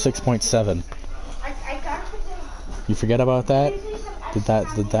 I have a 6.7. I got it. You forget about that? Did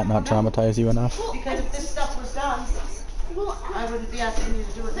that not traumatize you enough? Because if this stuff was done, Well, I wouldn't be asking you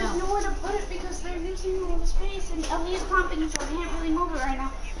to do it there's now. nowhere to put it because they're using all the space and Ellie's pumping, so I can't really move it right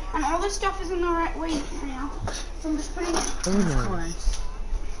now. And all this stuff is in the right way right now. So I'm just putting it. Oh no.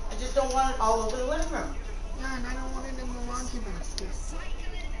 I just don't want it all over the living room. Yeah, and I don't want it in the laundry basket.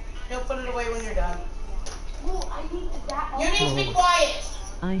 He'll put it away when you're done. Well, I need that. You need to be quiet.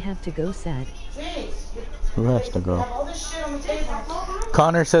 I have to go, sad. Jeez. Who has to You go? have all this shit on the table.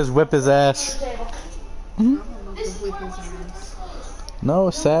 Connor says whip his ass. No,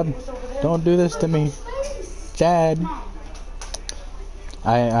 Seb. Don't do this to me. Dad.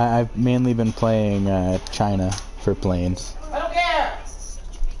 I've mainly been playing China for planes. I don't care.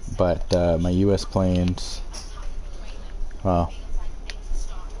 But my US planes, well,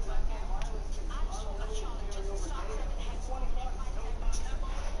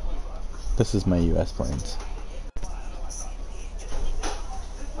 this is my US planes.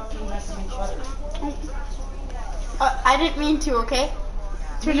 I didn't mean to, okay?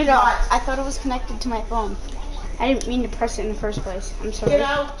 Turn it off. I thought it was connected to my phone. I didn't mean to press it in the first place. I'm sorry. Get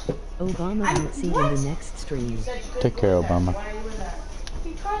out. Obama will see you in the next stream. Take care, Obama. Why are you in there?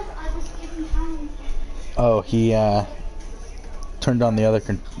 Because I was giving time. Oh, he turned on the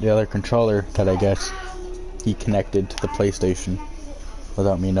other controller that I guess he connected to the PlayStation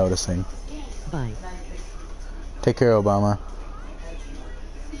without me noticing. Bye. Take care, Obama.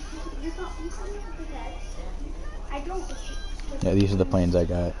 I don't. Yeah, these are the planes I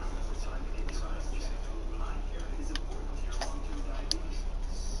got.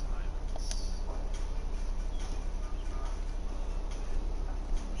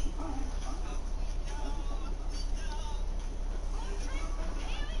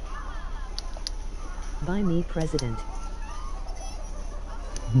 By me, President.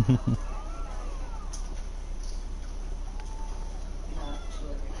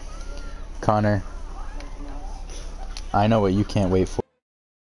 Connor, I know what you can't wait for.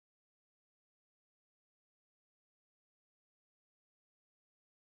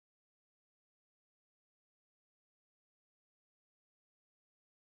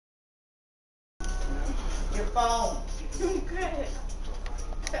 Your phone. Good.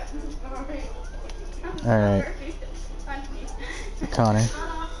 Alright, Connor,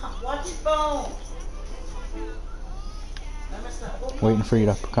 Watch your phone. waiting for you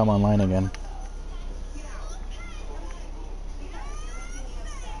to come online again.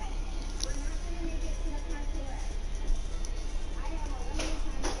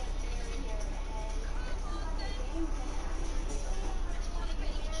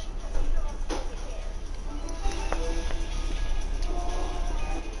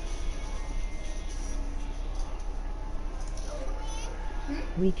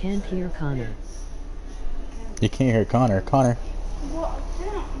 We can't hear Connor. You can't hear Connor. Connor. Well, I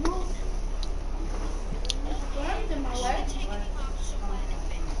don't know. What's in my leg?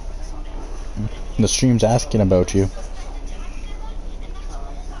 The stream's asking about you.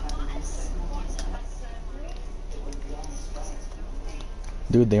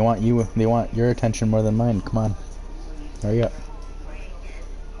 Dude, they want your attention more than mine. Come on. Hurry up.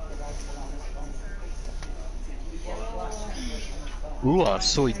 Ooh,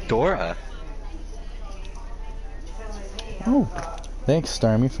 soy Dora. Oh, thanks,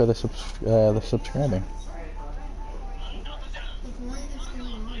 Starmy, for the subscribing.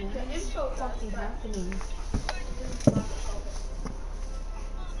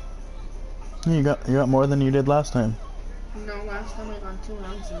 You got more than you did last time. No, last time I got 2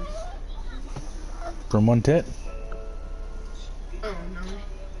 ounces. From one tit? Oh no.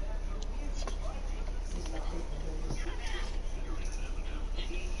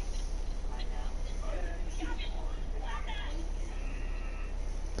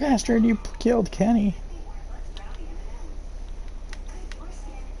 Bastard, you killed Kenny.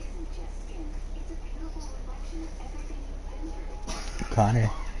 Connor.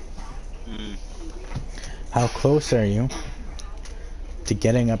 How close are you to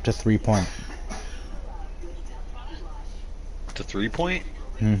getting up to 3-point? To 3-point?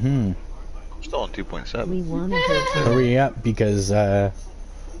 Mm-hmm. Still on 2.7. We wanna hear Hurry up, because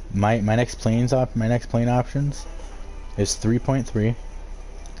my next plane options is 3.3,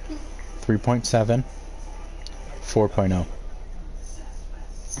 3.7, 4.0.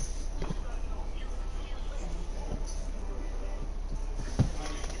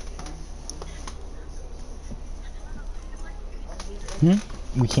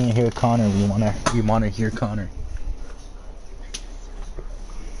 We can't hear Connor. We wanna hear Connor.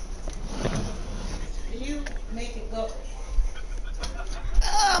 You make it go.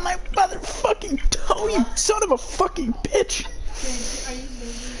 Ah, my motherfucking toe, you son of a fucking bitch!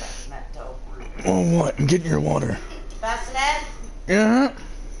 Oh, what? I'm getting your water. Bassinet? Yeah.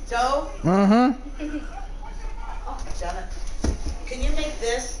 Dough? Uh-huh. Oh, damn it. Can you make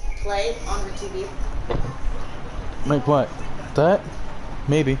this play on the TV? Like what? That?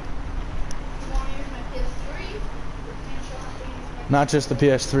 Maybe. Not just the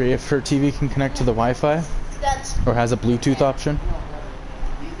PS3. If her TV can connect to the Wi-Fi That's or has a Bluetooth option.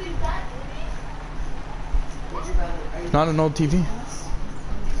 Not an old TV.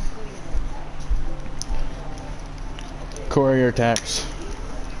 Courier tax.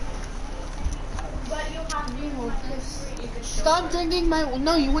 Stop drinking my.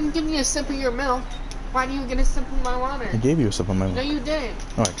 No, you wouldn't give me a sip of your milk. Why do you get a sip of my water? I gave you a sip of my No, milk. you didn't.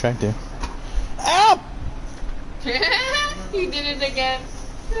 Oh, I tried to. Ow! You did it again.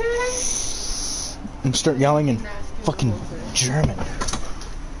 And start yelling in fucking German.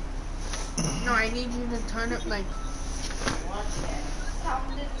 No, I need you to turn it like.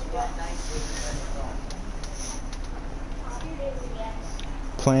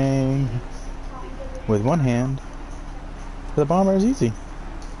 Playing with one hand. The bomber is easy.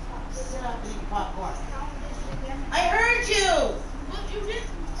 Sit up and eat popcorn. I heard you! But you didn't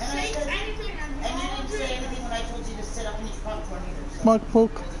And I say said- anything. And you didn't say anything when I told you to sit up and eat popcorn either. Smoke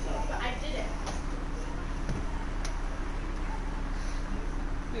poke. But I did it.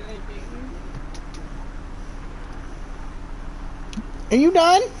 Are you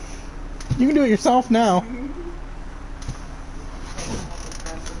done? You can do it yourself now.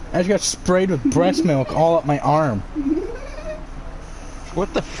 I just got sprayed with breast milk all up my arm.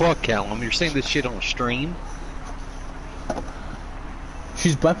 What the fuck, Callum? You're saying this shit on stream?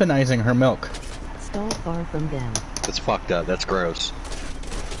 She's weaponizing her milk. Stall far from them. That's fucked up. That's gross.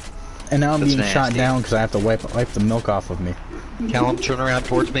 And now I'm That's being shot nasty. down because I have to wipe the milk off of me. Callum, turn around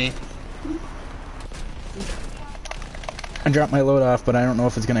towards me. I dropped my load off, but I don't know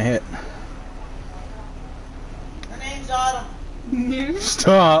if it's gonna hit. Her name's Autumn.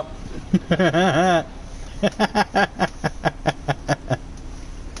 Stop! I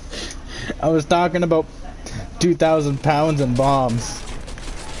was talking about 2,000 pounds and bombs.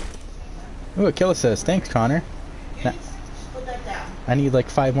 Ooh, a kill assist. Thanks, Connor. Nah, Put that down. I need like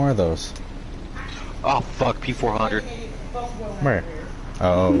 5 more of those. Oh fuck, P400. Where?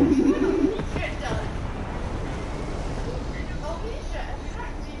 Oh.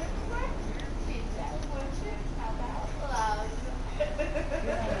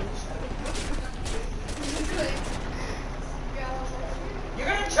 You're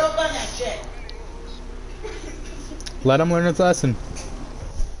gonna choke on that shit. Let him learn his lesson.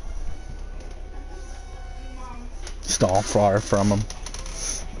 Stall far from him.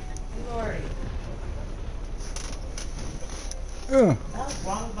 Lori, Ugh. what's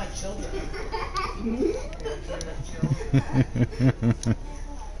wrong with my children?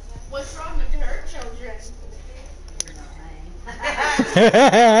 What's wrong with her children?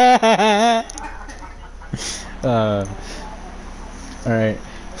 Alright.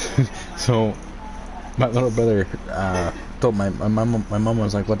 So my little brother told my mom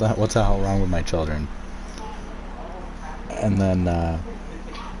was like, what's the hell wrong with my children? And then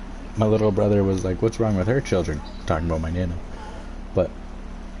my little brother was like, what's wrong with her children? Talking about my nana. But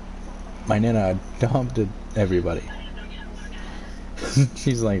my nana adopted everybody.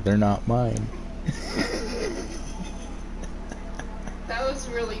 She's like, they're not mine. That was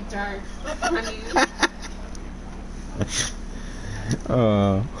really dark. Honey.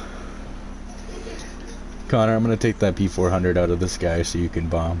 Connor, I'm gonna take that P400 out of this guy so you can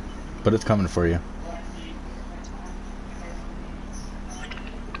bomb. But it's coming for you.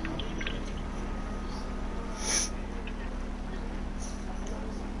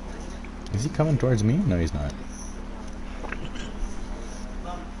 Is he coming towards me? No, he's not.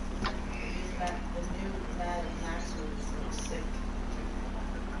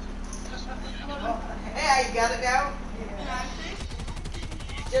 Hey, you got it now?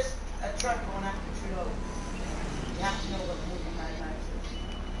 Just a truck going after the road. You have to know what moving that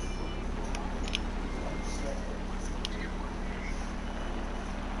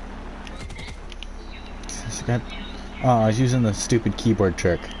He's got... Oh, I was using the stupid keyboard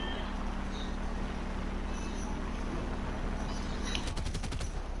trick.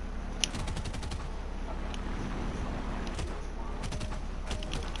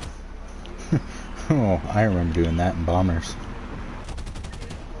 Oh, I remember doing that in Bombers.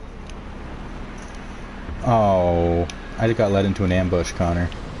 Oh, I just got led into an ambush, Connor.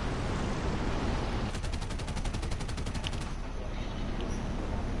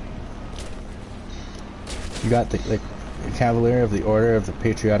 You got the Cavalier of the Order of the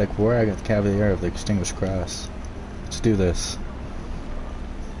Patriotic War. I got the Cavalier of the Extinguished Cross. Let's do this.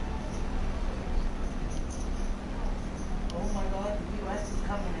 Oh my God, the U.S. is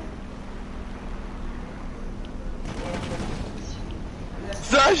coming in.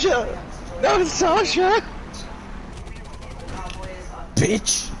 Sasha! No, Sasha!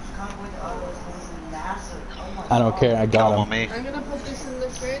 Bitch! Convoy to Ottawa is going to be massive. Oh my I don't care. I Kill him got on him. me. I'm gonna put this in the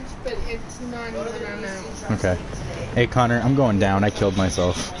fridge, but it's not even on now. Okay. Hey Connor, I'm going down. I killed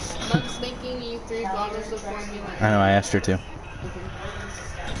myself. Mom's making you 3 bottles of formula. I know. I asked her to.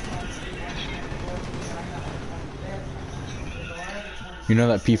 You know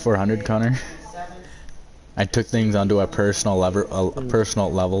that P400, Connor? I took things onto a personal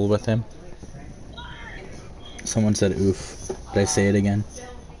level with him. Someone said oof. Did I say it again?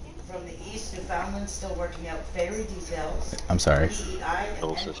 From the east, Newfoundland still working out ferry details. I'm sorry. PEI and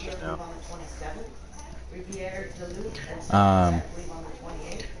Little NPF sisters now. leave on the 27th. Riviera, Duluth, and Um, Somerset leave on the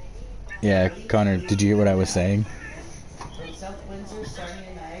 28th. Yeah, Connor, did you hear what I was saying? From South Windsor, Sarnia,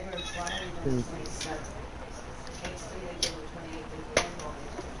 Niagara, and Toronto leave on the 27th. Kingston leaves on the 28th, and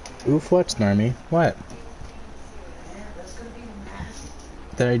Cornwall. Oof, what, Snarmy? What? Yeah, that's gonna be massive.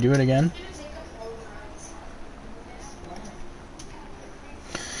 Did I do it again?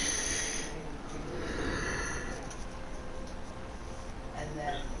 And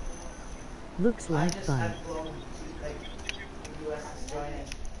then Looks like fun. I've blown, like, the US is joining.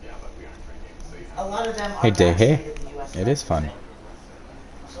 A lot of them are Hey, Day, hey. vaccinated in the US. It is fun.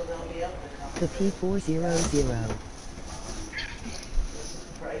 So they'll be able to come. The P400.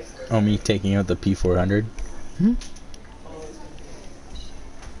 Price. Oh, me taking out the P400?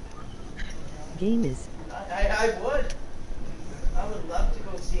 Game is I would. I would love to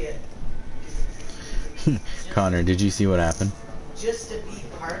go see it. Connor, did you see what happened? Just to be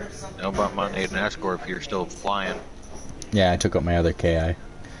part of something. No, but I'm gonna need an escort if you're still flying. Yeah, I took out my other KI.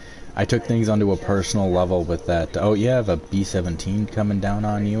 I took things onto a personal level with that. Oh, you have a B-17 coming down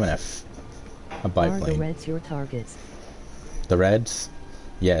on you and a are the biplane. Reds your targets? The Reds?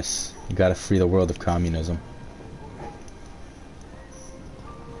 Yes. You gotta free the world of communism.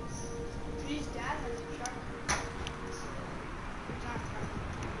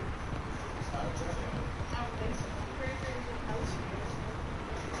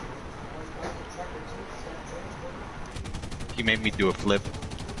 He made me do a flip.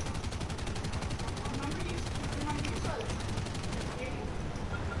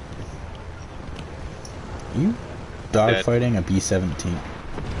 You dogfighting a B-17.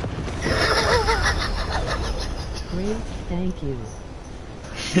 Great, thank you.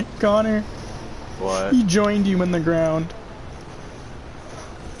 Connor, What? he joined you in the ground.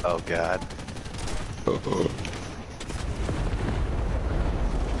 Oh god.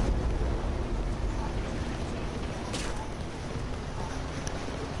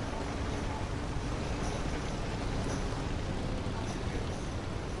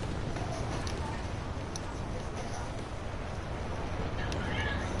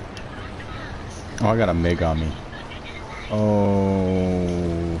 Oh, I got a MiG on me.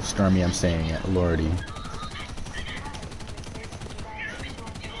 Oh, Stormy, I'm saying it. Lordy.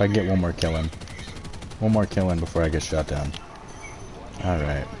 If I can get one more kill in. One more kill in before I get shot down.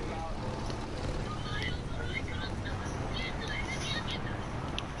 Alright.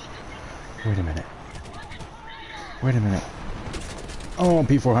 Wait a minute. Wait a minute. Oh,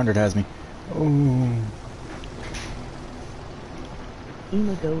 P400 has me. Oh.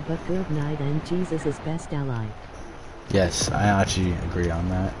 Imago, but good night, and Jesus is best ally. Yes, I actually agree on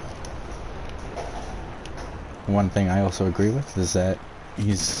that. One thing I also agree with is that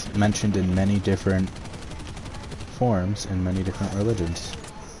he's mentioned in many different forms in many different religions.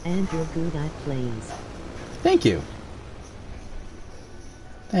 And you're good at plays. Thank you.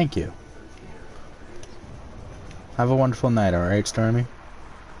 Thank you. Have a wonderful night, alright, Stormy?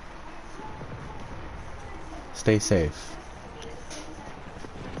 Stay safe.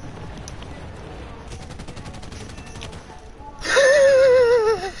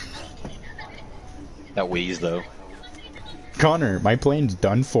 That wheeze though. Connor, my plane's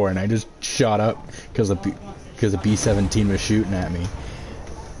done for, and I just shot up because the B-17 was shooting at me.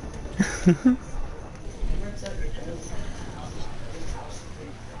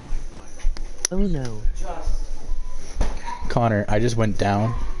 Oh no. Connor, I just went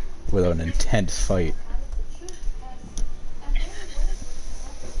down with an intense fight.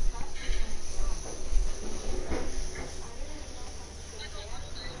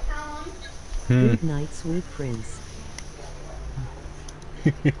 Good night, sweet prince.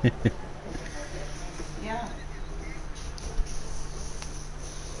 Yeah.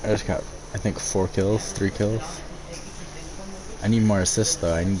 I just got, I think, 4 kills, 3 kills. I need more assists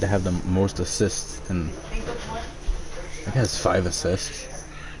though. I need to have the most assists, and I guess 5 assists.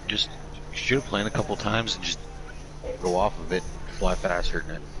 Just shoot a plane a couple times and just go off of it, fly faster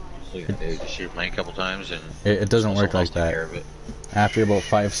than it. Just shoot a plane a couple times and It doesn't work someone like else take that. care of it. After about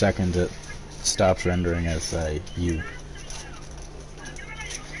 5 seconds, it stops rendering as you.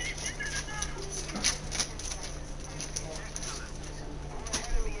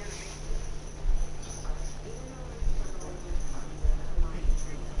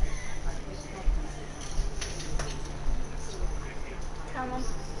 someone?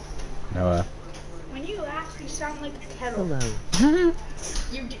 Noah. When you laugh, you sound like a kettle. Hello.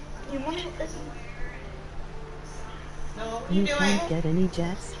 You want to listen? No, what are You you doing? can't get any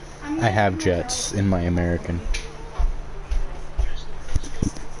jets? I have jets in my American.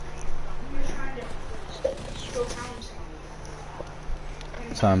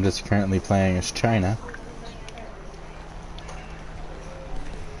 So I'm just currently playing as China.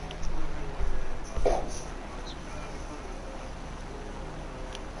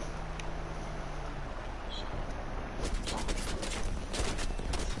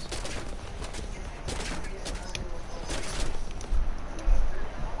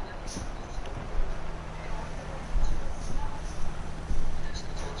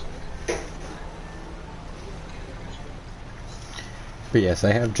 But yes,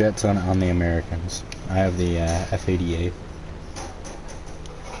 I have jets on the Americans. I have the F-88.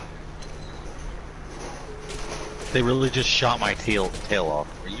 They really just shot my tail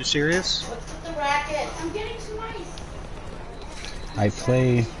off. Are you serious? What's with the racket? I'm getting some ice. I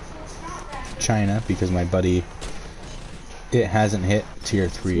play China because my buddy, it hasn't hit tier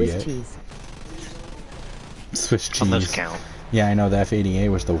 3 Swiss yet. cheese. Swiss cheese. On this count. Yeah, I know the F-88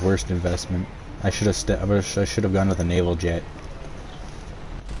 was the worst investment. I should have gone with a naval jet.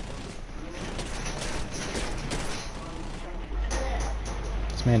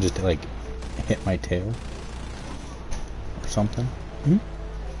 This man just like hit my tail or something. Hmm?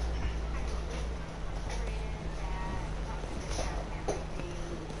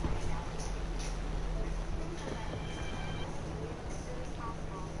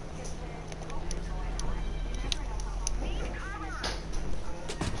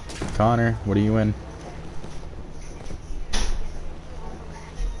 Connor, what are you in?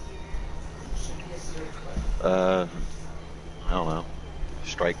 I don't know.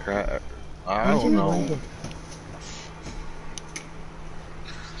 Strike craft. I don't Engine know. lighted.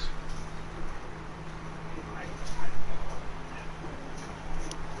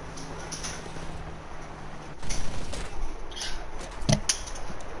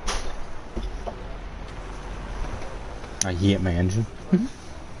 I hit my engine.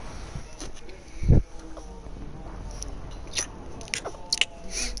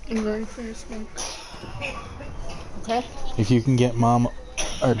 I'm going for a smoke. Okay. If you can get Mom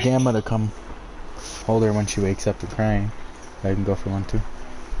or Gamma to come hold her when she wakes up to crying, I can go for one too.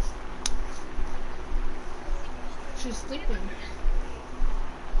 She's sleeping.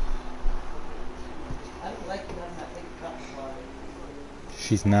 I don't like it on that big cup slide.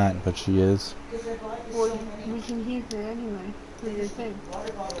 She's not, but she is. Well, we can hear her anyway. Through your thing.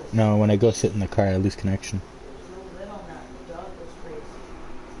 Water bottles No, when I go sit in the car, I lose connection. a little bit on that. The dog goes crazy.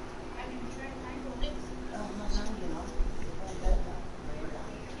 Oh, no, you know.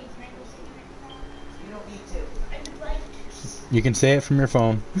 You're going to bed now. Lay down. You don't need to. You can say it from your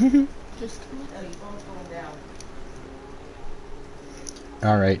phone. Just No, your phone's going down.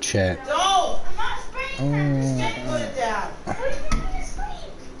 Alright, chat. No! I'm not spraying. Just put it down. What are you doing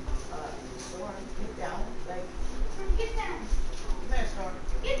asleep? Storm, get down. Like, Get down. come here, Storm.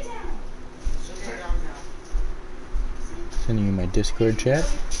 Get down. She'll get down now. Sending you my Discord chat.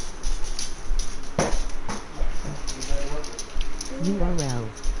 URL.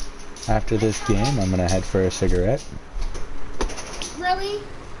 After this game, I'm gonna head for a cigarette. really?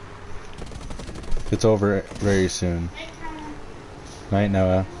 It's over very soon. Night,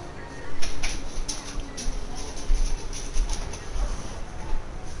 Noah.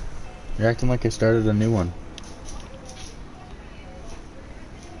 You're acting like I started a new one.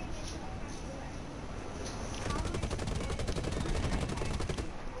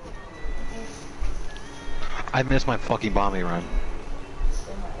 I missed my fucking bombing run.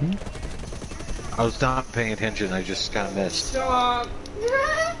 I was not paying attention. I just kind of missed. Stop.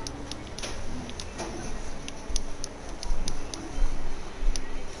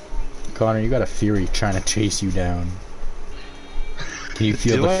 Connor, you got a Fury trying to chase you down. Can you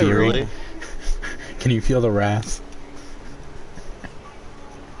feel Do the I fury? really? Can you feel the wrath?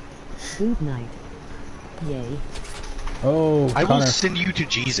 Good night. Yay. Oh, I will Connor. send you to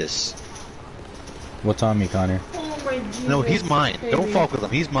Jesus. What's on me, Connor? Oh my Jesus. No, he's mine. Don't baby. fuck with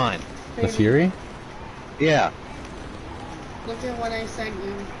him. He's mine. The Fury? Yeah. Look at what I sent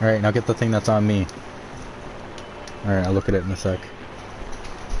you. Alright, now get the thing that's on me. Alright, I'll look at it in a sec.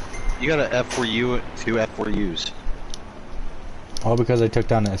 You got a F4U, two F4Us. All because I took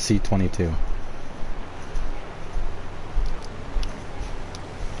down a C-22.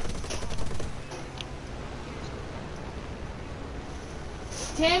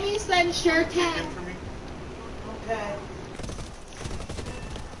 Tammy said sure can. Okay.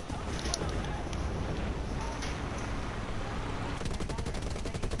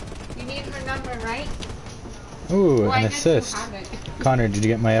 need her number, right? Ooh, Well, I an guess you assist. have it. Connor, did you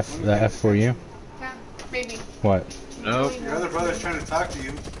get my the F for you? Yeah, maybe. What? Nope. Your other brother's trying to talk to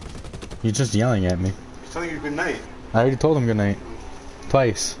you. You're just yelling at me. He's telling you good night. I already told him good night.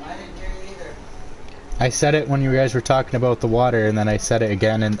 Twice. I didn't hear you either. I said it when you guys were talking about the water, and then I said it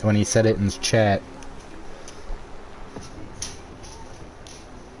again when he said it in chat.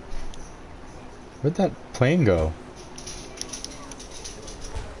 Where'd that plane go?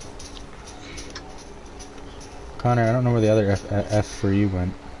 Connor, I don't know where the other F for you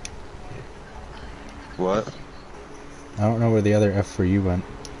went. What? I don't know where the other F for you went.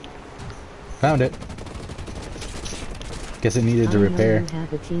 Found it. Guess it needed to repair. I know you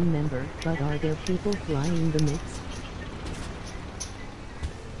have a team member, but are there people flying the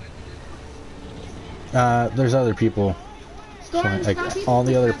MiGs? There's other people. Storm, Like stop all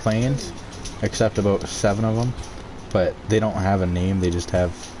the eating other the planes, except about 7 of them, but they don't have a name. They just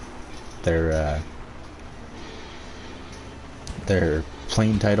have their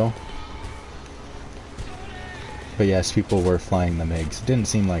plane title. But yes, people were flying the MiGs. Didn't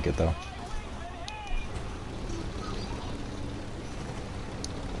seem like it though.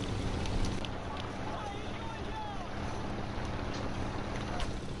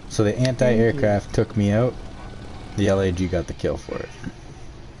 So the anti-aircraft took me out. The LAG got the kill for it.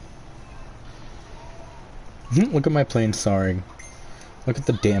 Look at my plane soaring. Look at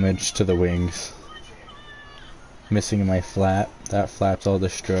the damage to the wings. Missing my flap. That flap's all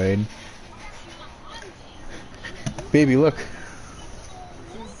destroyed. Baby, look.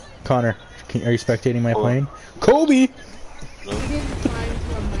 Connor, are you spectating my plane? Kobe! He didn't fly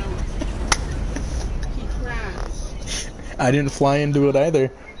into a mountain. He crashed. I didn't fly into it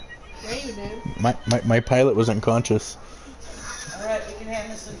either. Yeah, you did. My pilot was unconscious. Alright, we can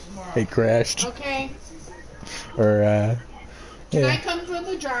hand this in tomorrow. He crashed. Okay. Or, Can I yeah. come for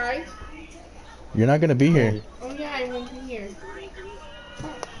the drive? You're not gonna be here. Oh yeah, I won't be here.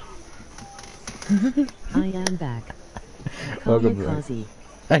 I am back. Welcome back. Kamikaze.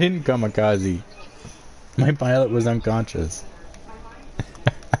 I didn't kamikaze. My pilot was unconscious.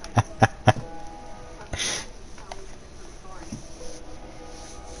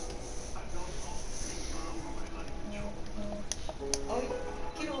 Oh,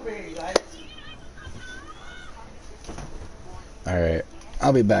 get over here, you guys. Alright,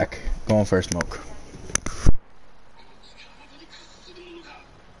 I'll be back. Going for a smoke.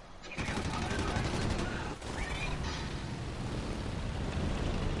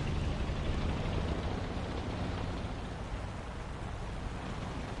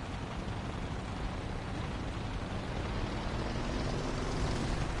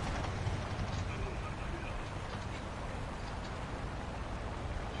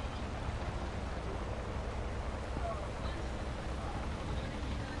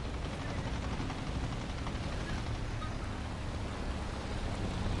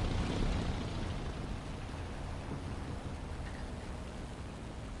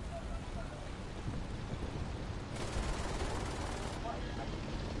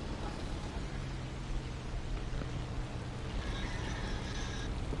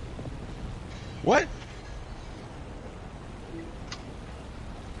 What?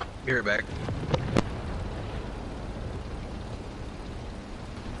 Be right back.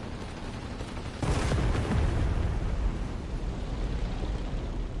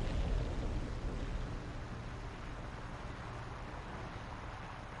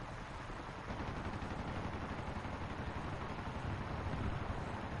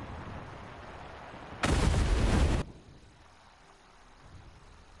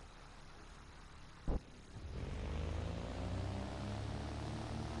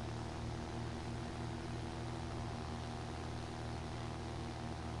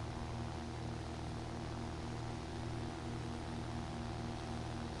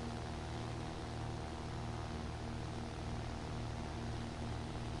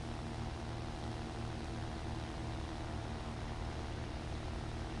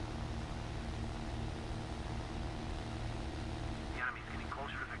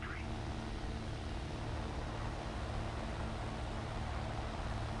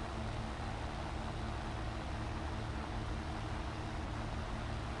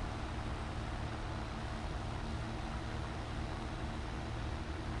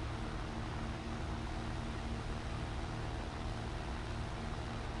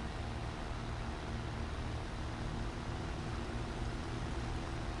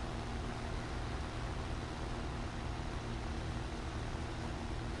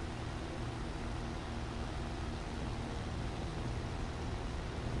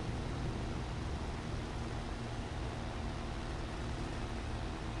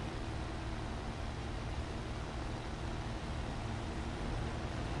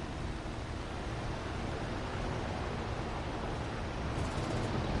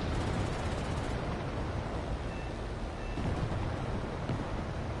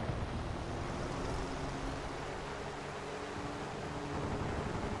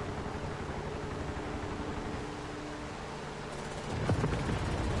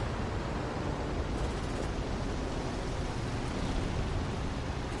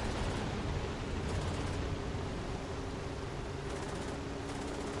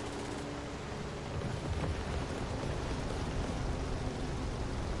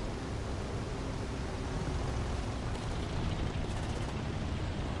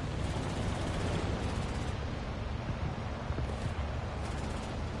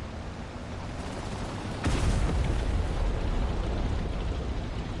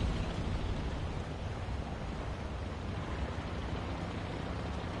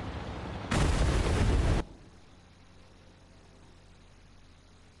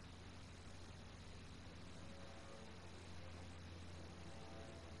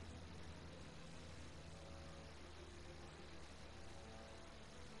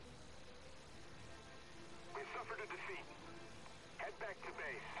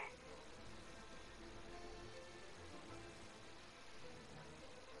 base.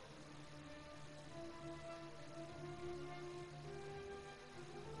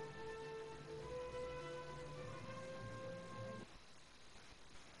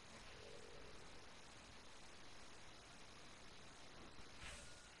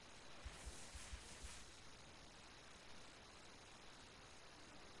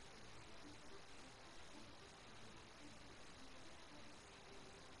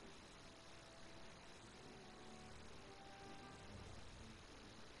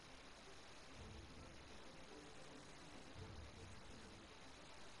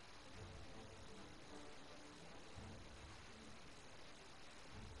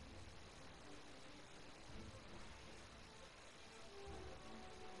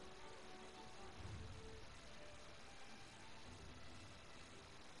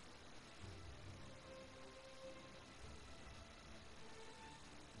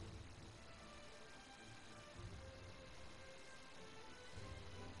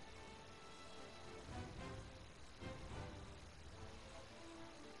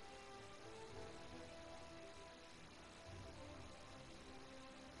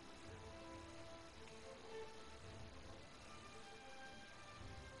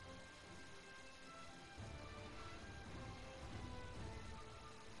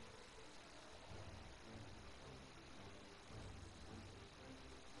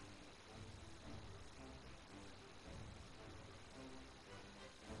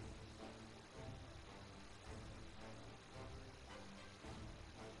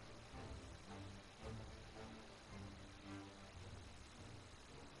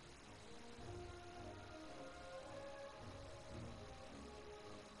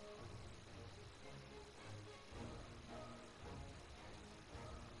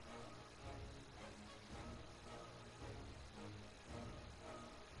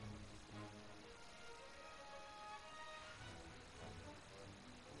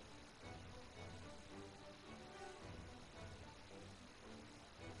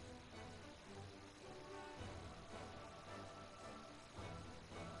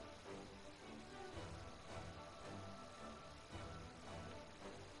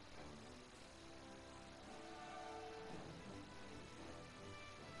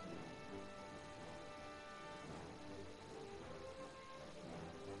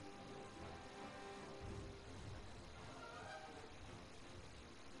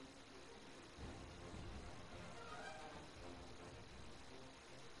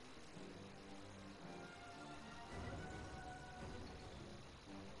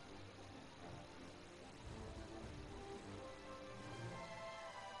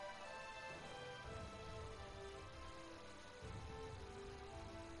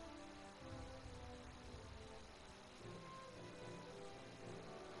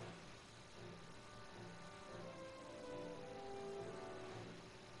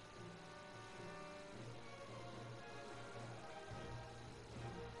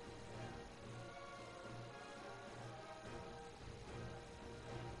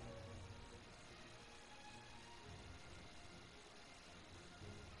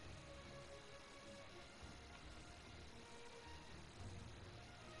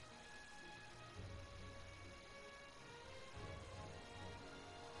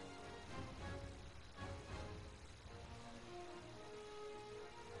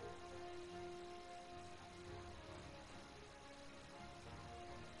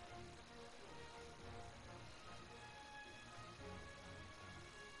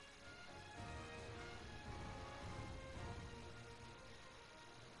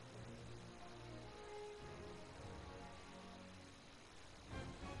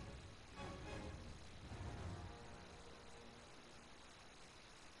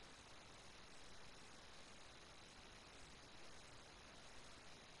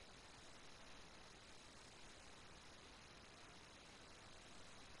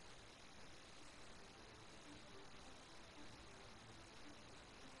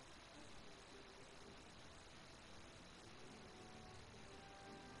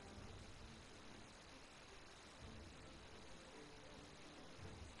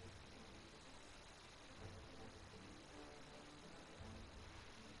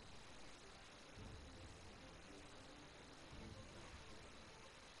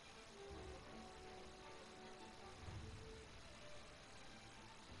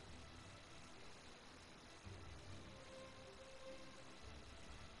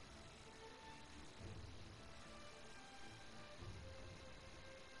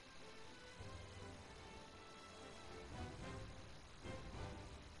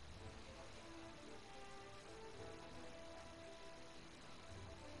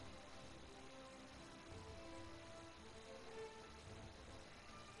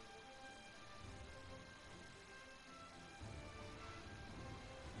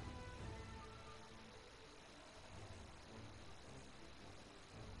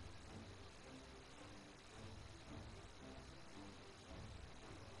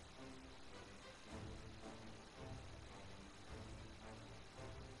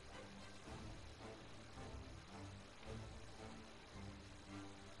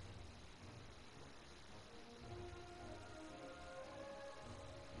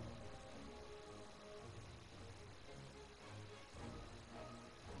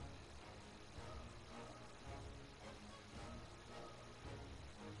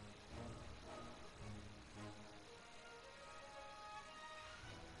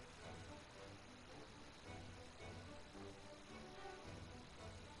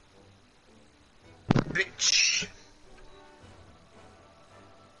 bitch.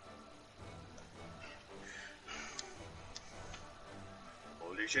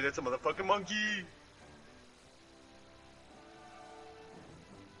 Holy shit, it's a motherfucking monkey.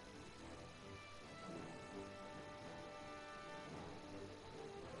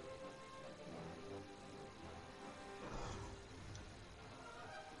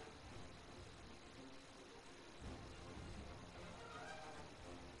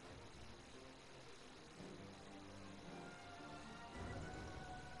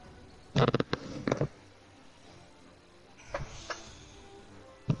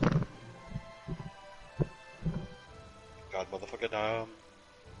 God motherfucker damn.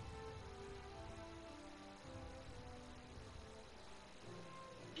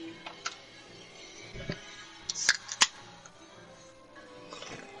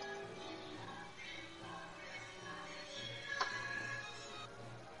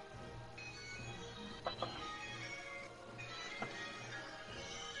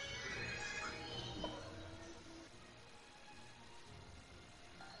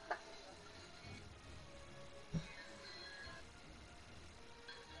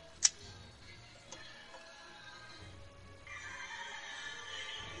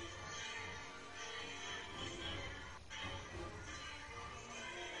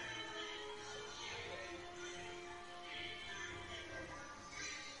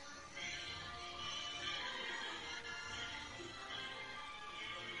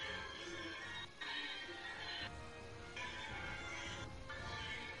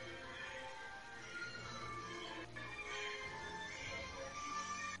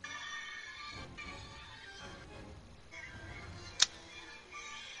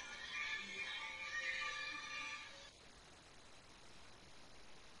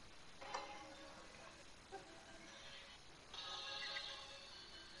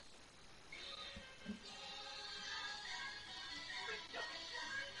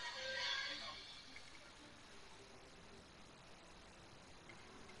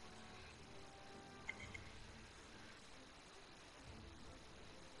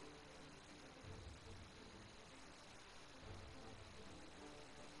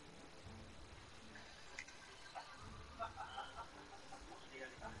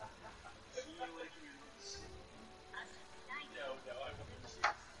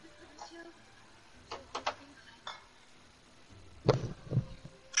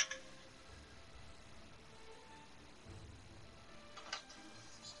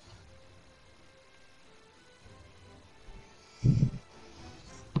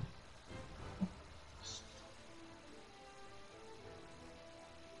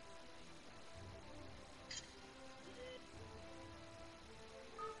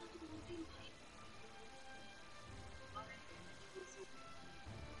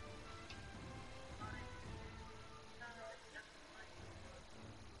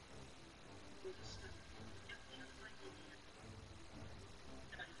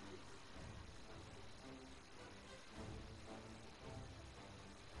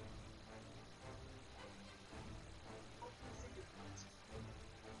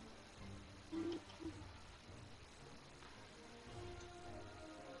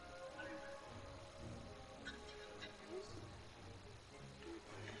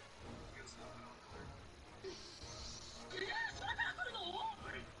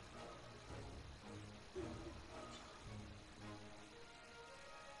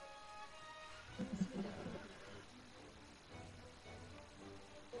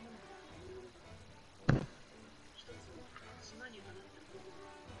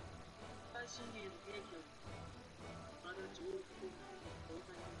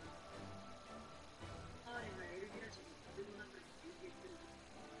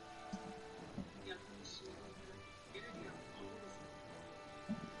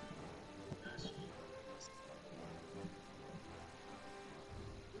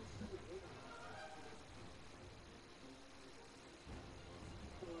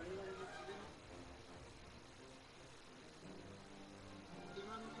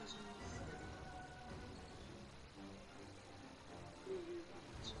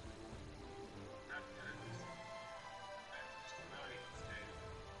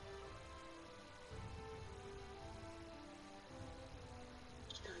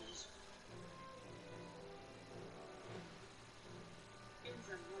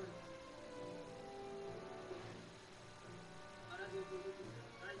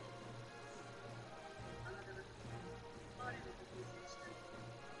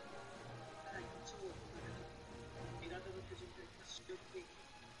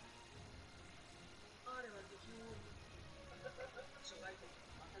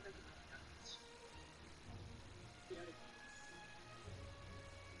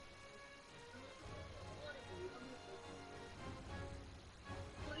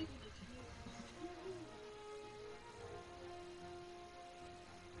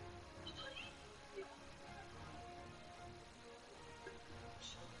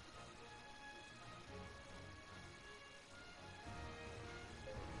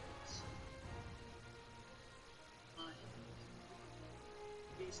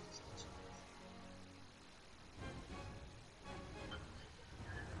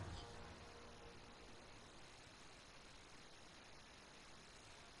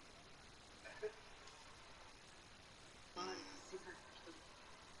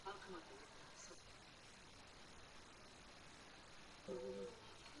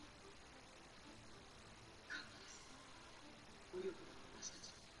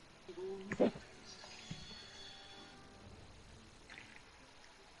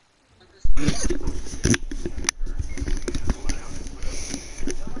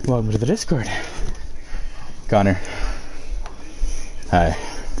 Welcome to the Discord. Connor. Hi. I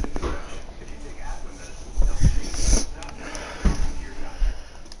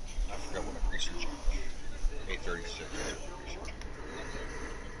forgot what I'm researching. 836.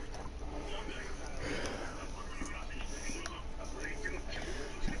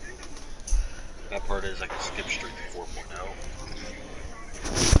 That part is I can skip straight to 4.0.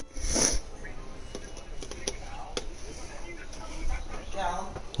 Callum,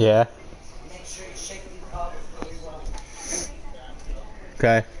 Yeah. make sure you shake the cover really well.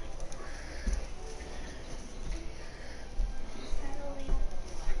 Okay.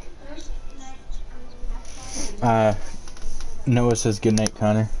 Noah says good night,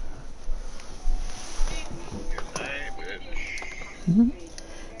 Connor. Good night, bitch.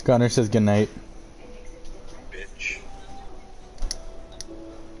 Connor says good night. Bitch.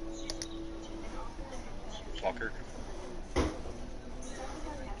 Fucker.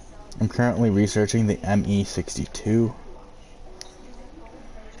 I'm currently researching the ME62.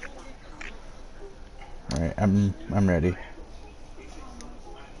 Alright, I'm ready.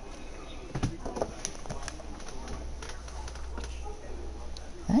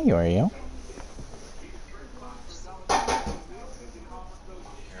 Hi, Oreo. Here,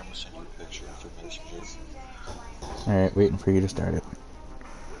 I'm gonna send you a picture for messages. Alright, waiting for you to start it.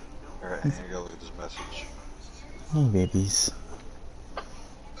 Alright, here you go, look at this message. Hey, babies.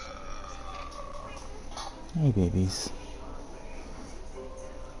 Hey, babies.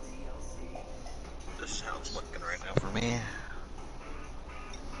 This sounds looking right now for me.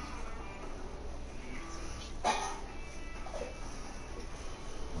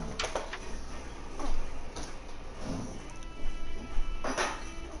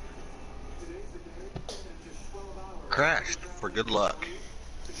 Crashed for good luck.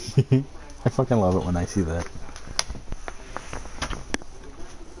 I fucking love it when I see that.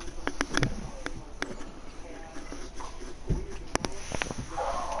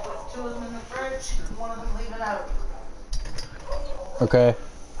 Put 2 of them in the fridge, 1 of them leave it out. Okay.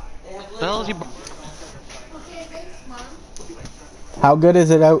 They have The hell is he? Okay, thanks, Mom. How good is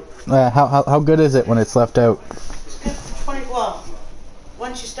it out? How good is it when it's left out? It's good for 20, well,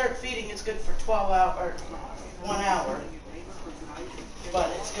 once you start feeding, it's good for 12 hours, or 1 hour. But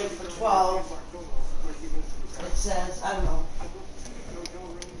it's good for 12. It says, I don't know.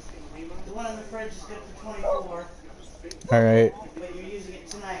 The one in the fridge is good for 24, Alright. but you're using it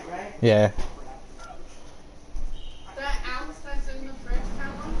tonight, right? Yeah. That ounce that's in the fridge,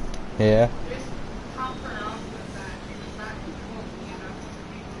 Callum, Yeah. just pop her off with that. Because that won't be enough to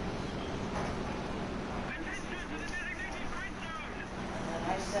make And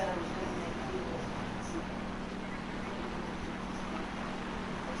I said I was going to make people.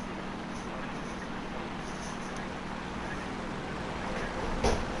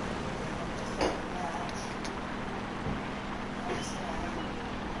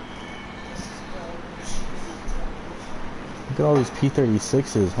 Look at all these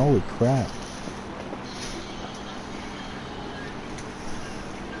P36s. Holy crap.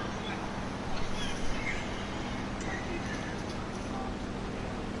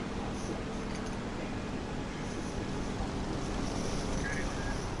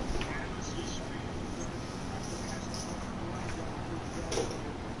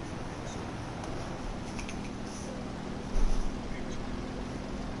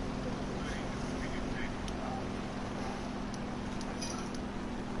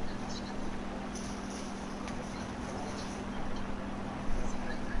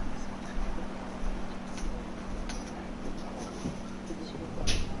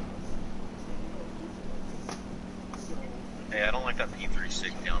 Hey, I don't like that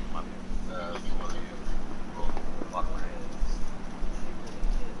P36 down my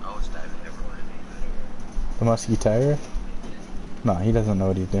The musketeer? No, he doesn't know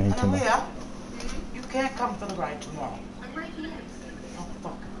what he's doing too much. Aaliyah, you can't come for the ride tomorrow. I'm right here. Oh,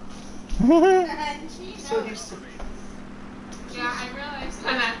 fuck. And she's So used to. Yeah, I realized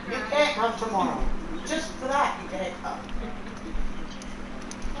that You after can't come tomorrow. Just for that, you can't come.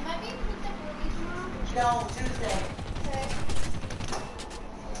 Am I being picked up early tomorrow? No, Tuesday. Okay.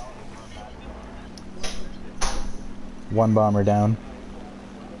 One bomber down.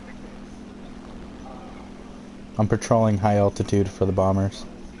 I'm patrolling high altitude for the bombers.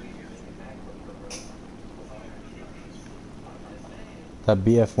 That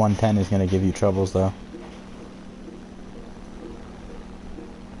BF-110 is going to give you troubles though.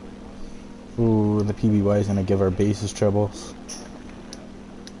 Ooh, the PBY is going to give our bases troubles.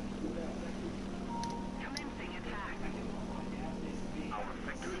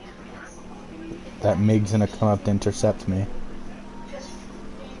 That MiG's going to come up to intercept me.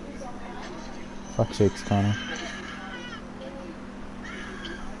 Fuck sakes, Connor.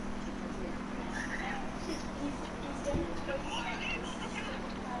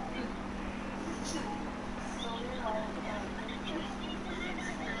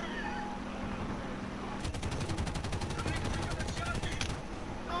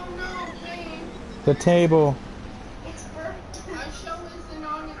 Oh no, babe. The table! It's burnt. Our show isn't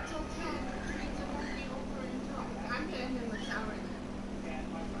on until 10, which means it won't be over until... I'm getting in the shower then.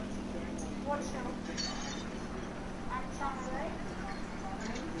 What show? I'm sorry, right?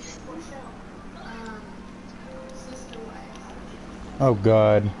 What show? Sister Wives. Oh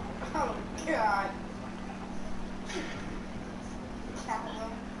god. Oh, God.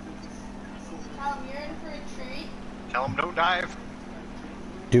 Callum. Callum, you're in for a treat. Tell him don't dive.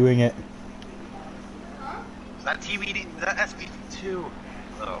 Doing it. Huh? Is that TVD? Is that SVD2?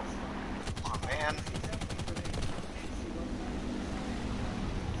 Oh. Come on, man.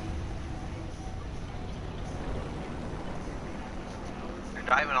 They're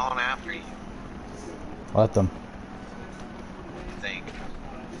diving on after you, Let them. I think.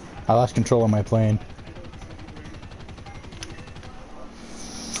 I lost control of my plane.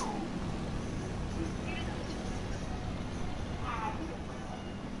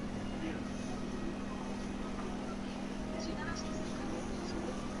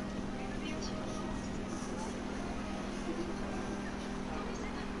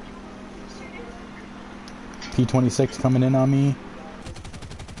 P-26 coming in on me.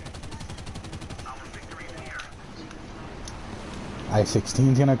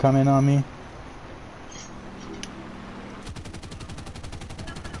 I-16's gonna come in on me.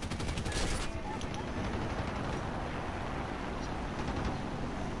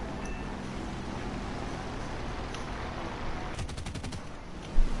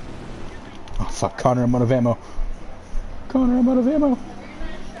 Oh fuck, Connor, I'm out of ammo. Connor, I'm out of ammo.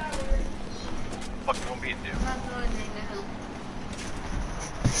 Fuck, you won't be a dude. I'm not going right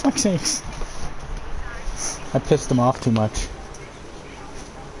now. Fuck's sakes. I pissed him off too much.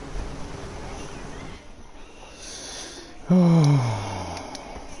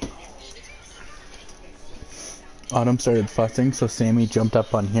 Autumn started fussing, so Sammy jumped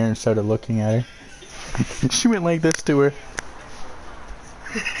up on here and started looking at her. She went like this to her.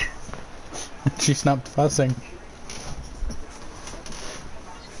 She stopped fussing.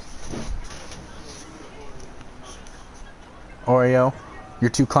 Oreo, you're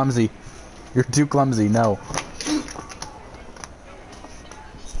too clumsy. You're too clumsy, no.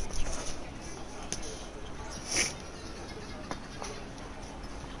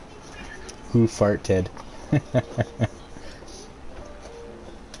 Who farted?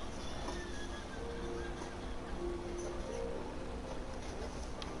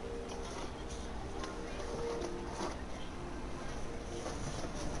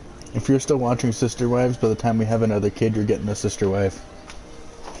 If you're still watching Sister Wives, by the time we have another kid, you're getting a sister wife.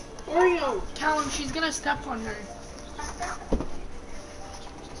 Oreo, Callum, she's gonna step on her.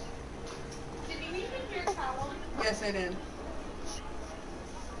 Did you even hear Callum? Yes, I did.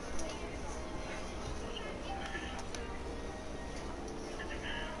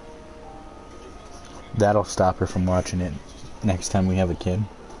 That'll stop her from watching it next time we have a kid.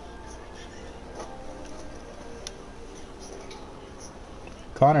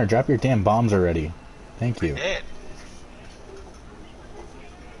 Connor, drop your damn bombs already. Thank you. Dead.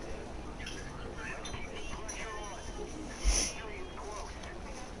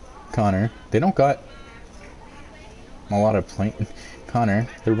 Connor, they don't got a lot of planes. Connor,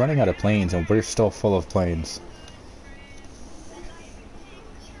 they're running out of planes and we're still full of planes.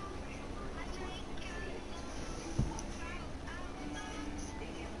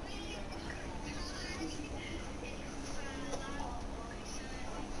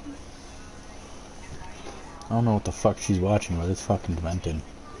 I don't know what the fuck she's watching, but it's fucking demented.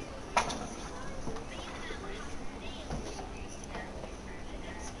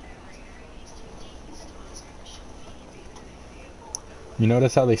 You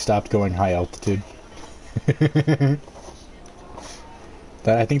notice how they stopped going high altitude? I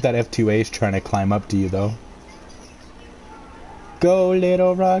think that F2A is trying to climb up to you, though. Go,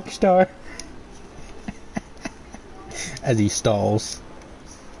 little rock star. As he stalls.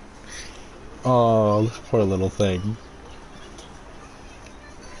 Oh, this poor little thing.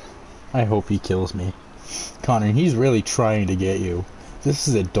 I hope he kills me. Connor, he's really trying to get you. This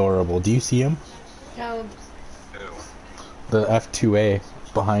is adorable. Do you see him? Callum. The F2A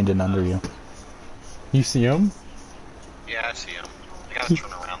behind and under you. You see him? Yeah, I see him. I gotta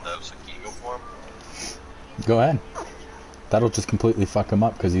turn around though, so can you go for him? Go ahead. That'll just completely fuck him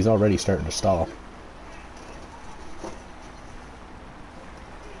up because he's already starting to stall.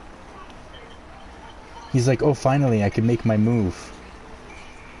 He's like, oh, finally, I can make my move.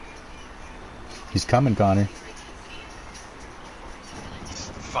 He's coming, Connor.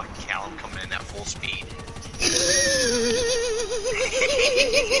 Fuck Callum coming in at full speed.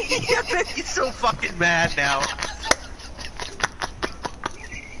 I bet he's so fucking mad now.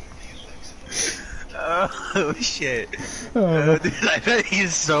 Oh shit. Oh, dude, I bet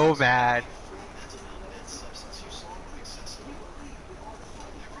he's so mad.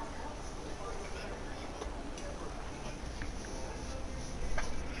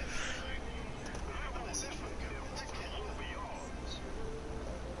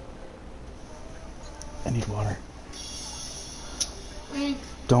 I need water. Drink.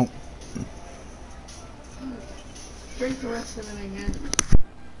 Don't. Drink the rest of it again.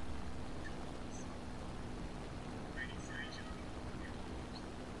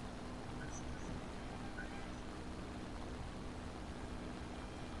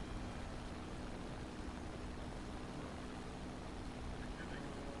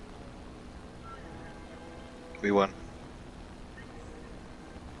 We won.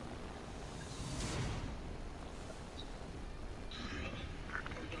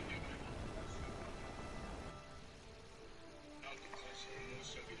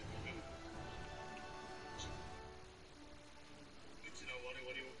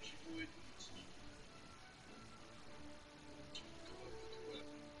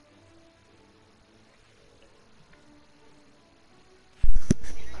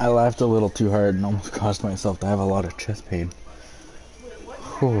 I laughed a little too hard and almost caused myself to have a lot of chest pain.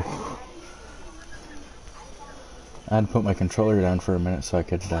 Whew. I had to put my controller down for a minute so I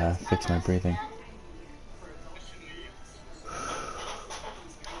could fix my breathing.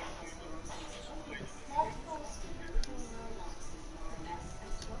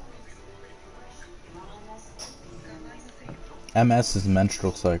 MS is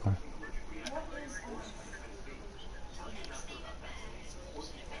menstrual cycle.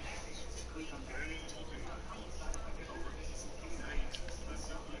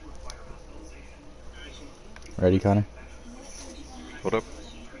 Ready, Connor? Hold up.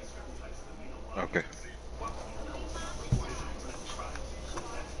 Okay.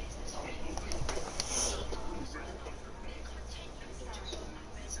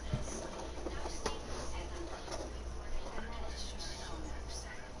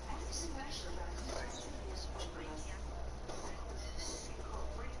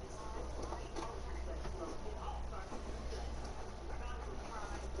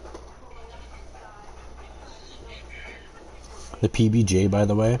 The PBJ, by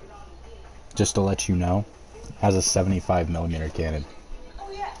the way, just to let you know, has a 75mm cannon.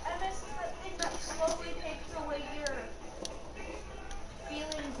 Oh yeah, MS is that thing that slowly takes away your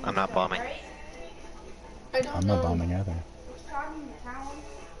feelings and I'm not stuff, bombing. right? I don't I'm know. not bombing either. Who's talking to Callum?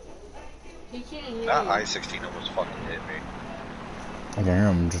 He can't hear That you. I-16 almost fucking hit me. I can hear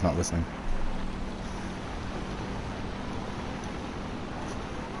him, I'm just not listening.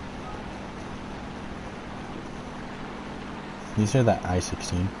 You said that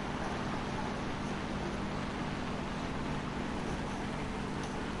I-16.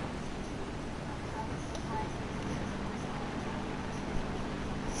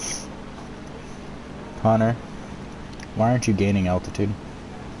 Connor, why aren't you gaining altitude?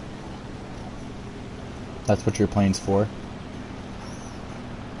 That's what your plane's for.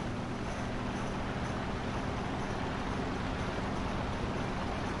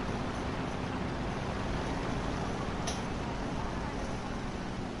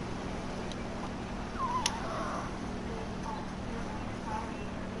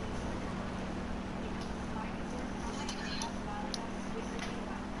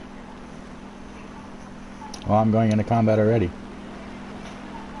 Well, I'm going into combat already.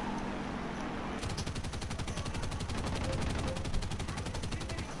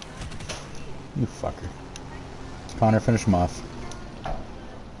 You fucker. Connor, finish him off.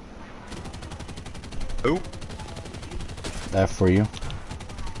 Who? That for you.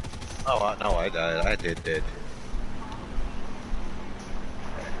 Oh, no, I died. I did.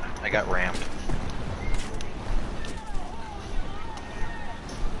 I got rammed.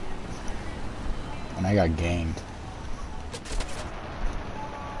 And I got ganged.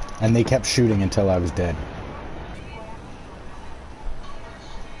 And they kept shooting until I was dead.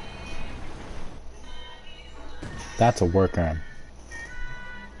 That's a workaround.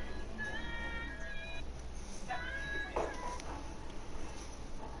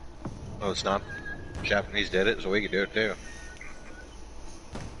 Oh, it's not. Japanese did it, so we could do it too.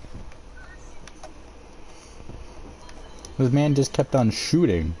 This man just kept on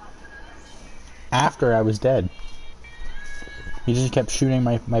shooting. After I was dead. He just kept shooting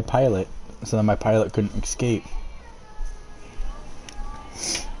my pilot. So that my pilot couldn't escape.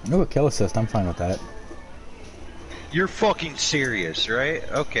 No, a kill assist, I'm fine with that. You're fucking serious, right?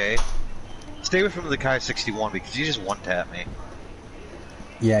 Okay. Stay away from the Kai 61 because he just one-tapped me.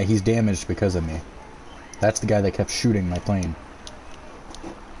 Yeah, he's damaged because of me. That's the guy that kept shooting my plane.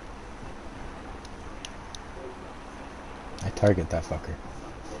 I target that fucker.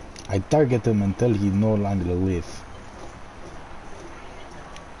 I target him until he no longer live.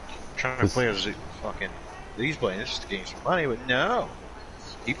 Trying to play as a fucking... He's playing this to gain some money, but no.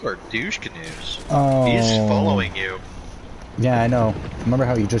 People are douche canoes. Oh. He's following you. Yeah, I know. Remember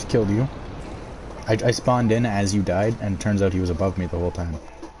how he just killed you? I spawned in as you died, and it turns out he was above me the whole time.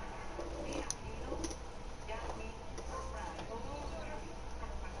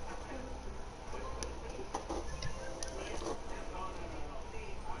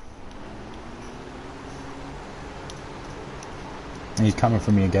 And he's coming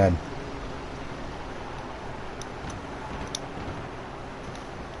for me again.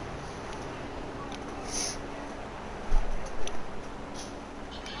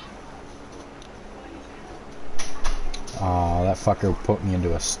 Aw, that fucker put me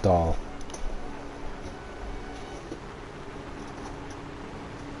into a stall.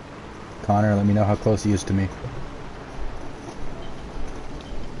 Connor, let me know how close he is to me.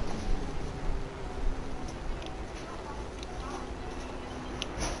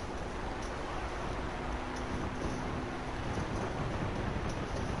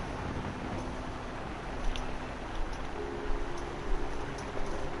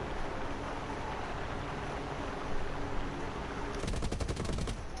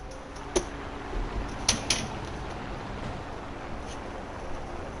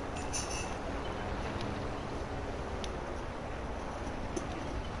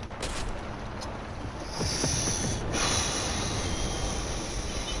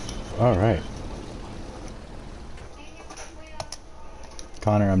 Alright.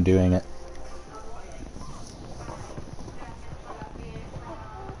 Connor, I'm doing it.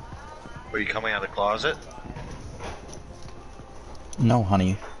 Are you coming out of the closet? No,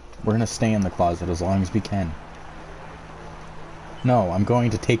 honey. We're gonna stay in the closet as long as we can. No, I'm going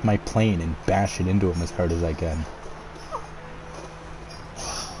to take my plane and bash it into him as hard as I can.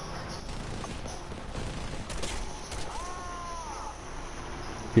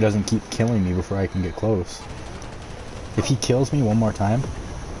 If he doesn't keep killing me before I can get close. If he kills me one more time...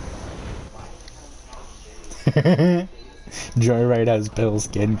 Joyride has pale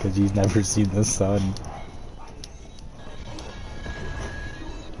skin because he's never seen the sun.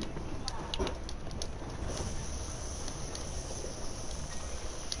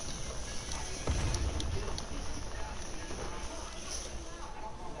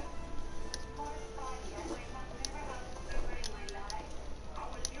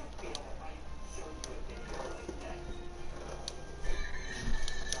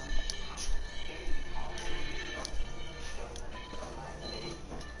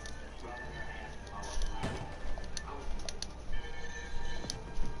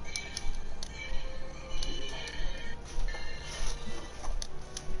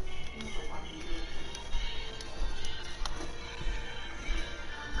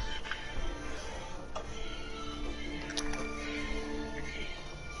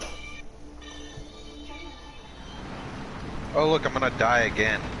 Oh look, I'm gonna die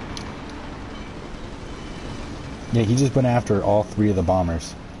again. Yeah, he just went after all three of the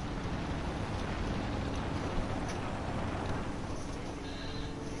bombers.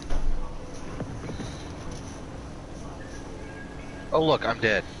 Oh look, I'm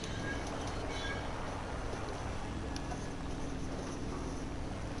dead.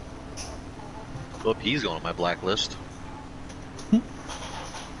 Look, he's going on my blacklist.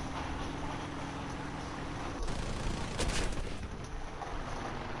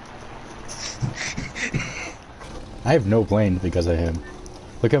 I have no plane because of him.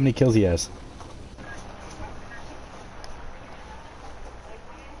 Look how many kills he has.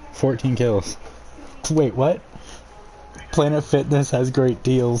 14 kills. Wait, what? Planet Fitness has great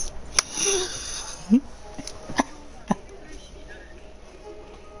deals.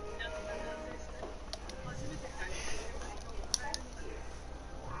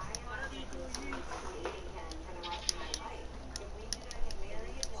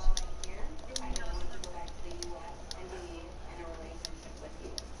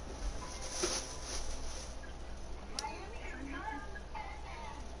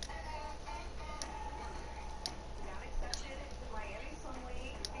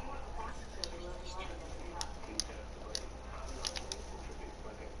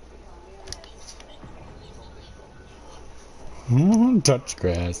 Touch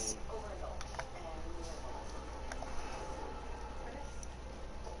grass.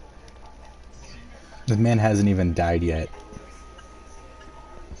 This man hasn't even died yet.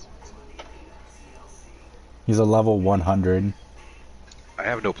 He's a level 100. I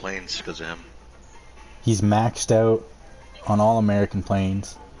have no planes because of him. He's maxed out on all American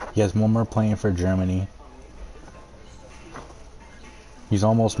planes. He has one more plane for Germany. He's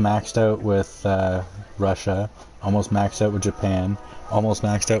almost maxed out with Russia. Almost maxed out with Japan. Almost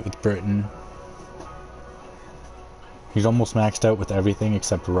maxed out with Britain. He's almost maxed out with everything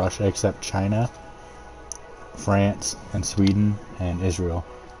except Russia, except China, France, and Sweden, and Israel.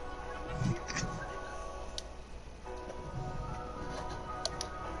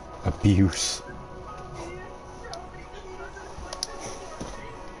 Abuse.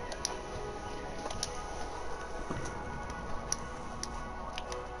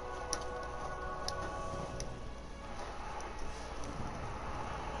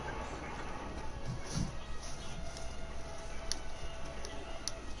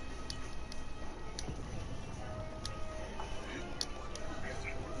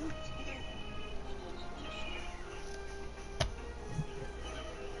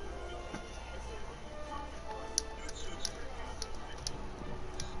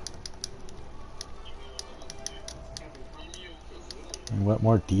 What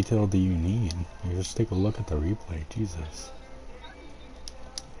more detail do you need? You just take a look at the replay, Jesus.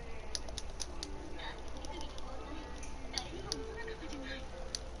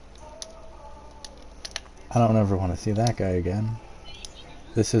 I don't ever want to see that guy again.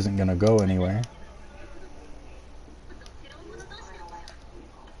 This isn't gonna go anywhere.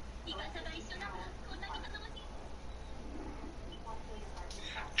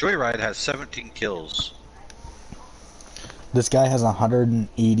 Joyride has 17 kills. This guy has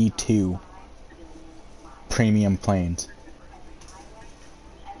 182 premium planes.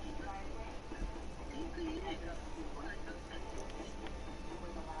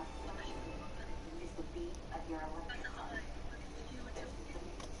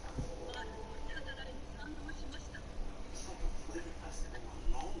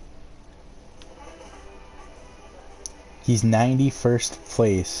 He's 91st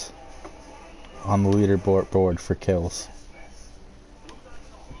place on the leaderboard for kills.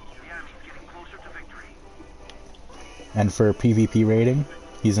 And for PvP rating,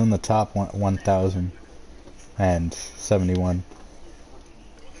 he's in the top 1,071.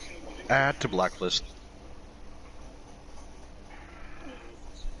 Add to blacklist.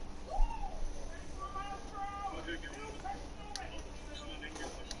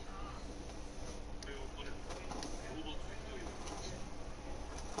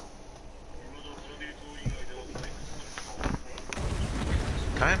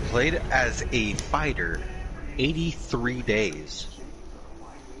 Time played as a fighter, 83 days.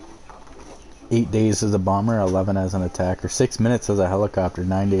 8 days as a bomber, 11 as an attacker, 6 minutes as a helicopter,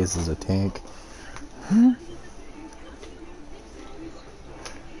 9 days as a tank.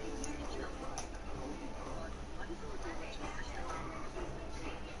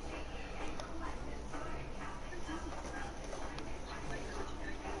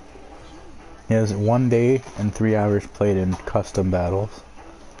 He has 1 day and 3 hours played in custom battles,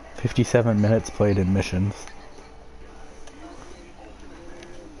 57 minutes played in missions.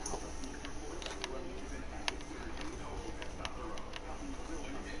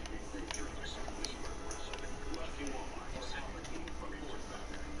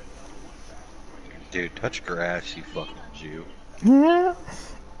 Dude, touch grass, you fucking Jew. Yeah.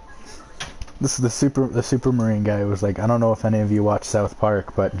 This is the super marine guy was like, I don't know if any of you watch South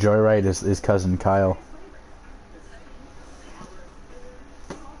Park, but Joyride is cousin Kyle.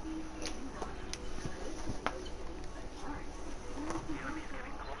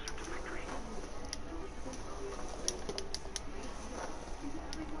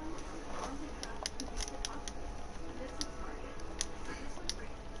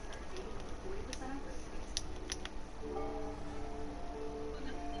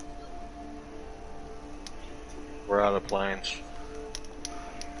 We're out of planes.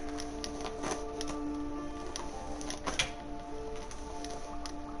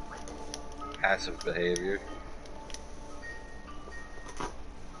 Passive behavior.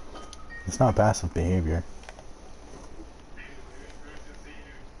 It's not passive behavior.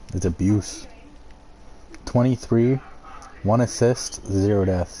 It's abuse. 23, 1 assist, 0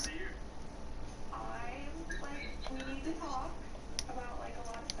 deaths.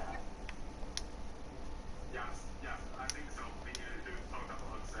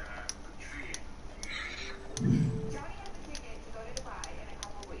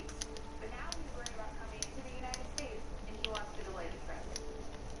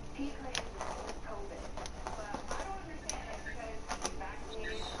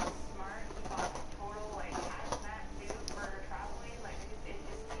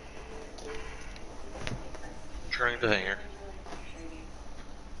 Turning to hangar.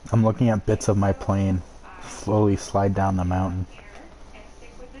 I'm looking at bits of my plane slowly slide down the mountain.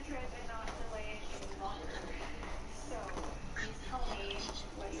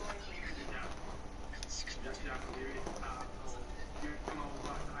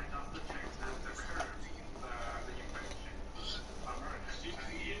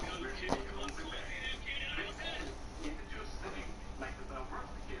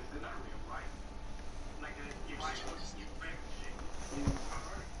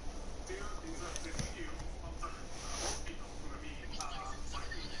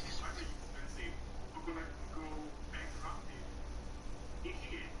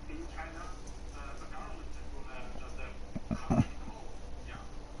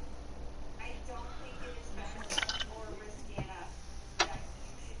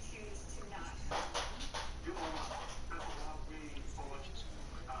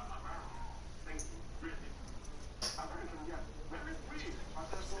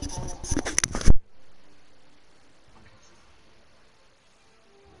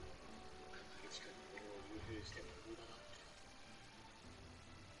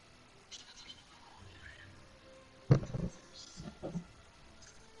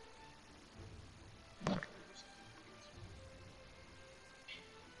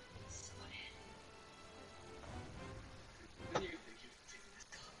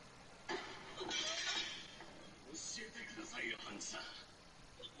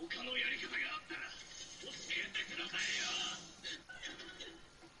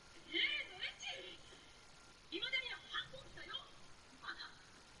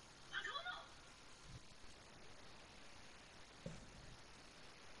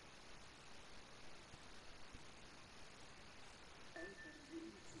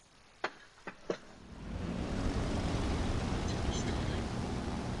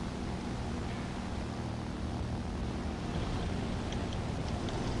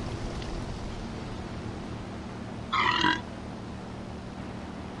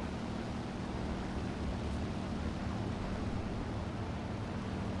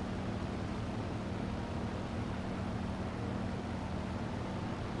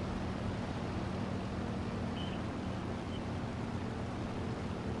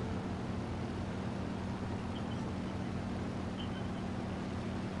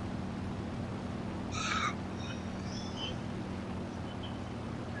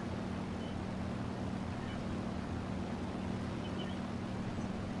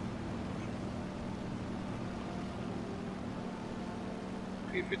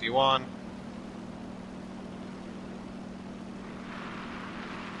 P-51.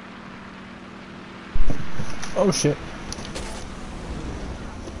 Oh shit.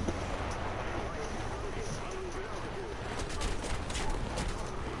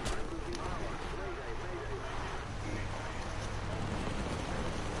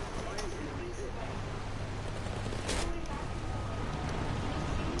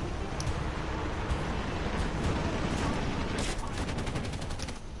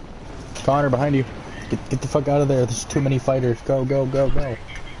 Connor, behind you. Get the fuck out of there. There's too many fighters. Go, go, go, go.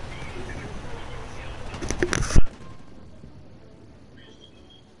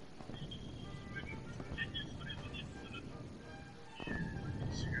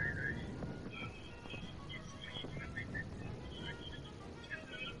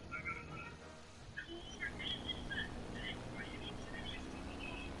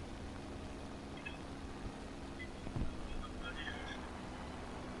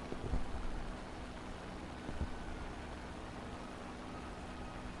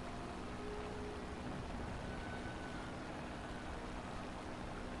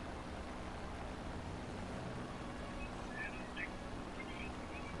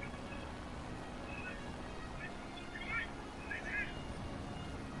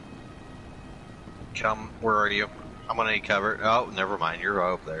 Where are you? I'm gonna need cover. Oh, never mind.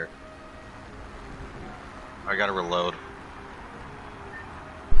 You're up there. I gotta reload.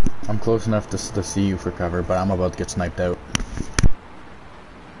 I'm close enough to see you for cover, but I'm about to get sniped out.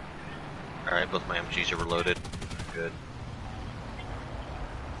 Alright, both my MGs are reloaded. Good.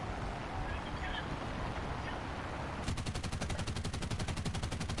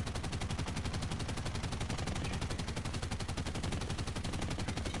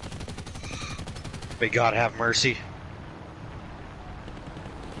 May God have mercy.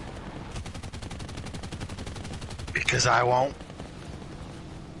 Because I won't.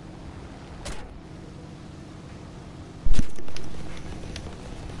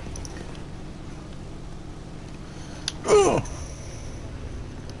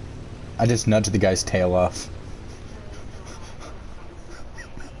 I just nudged the guy's tail off.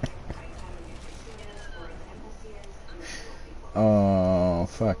 Oh,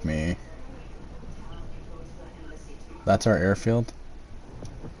 fuck me. That's our airfield?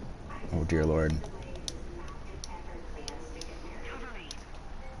 Oh dear lord.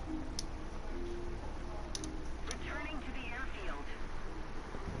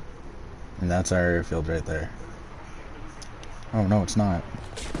 And that's our airfield right there. Oh no, it's not.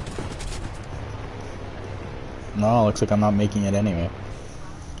 No, looks like I'm not making it anyway.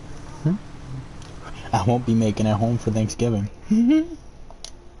 I won't be making it home for Thanksgiving.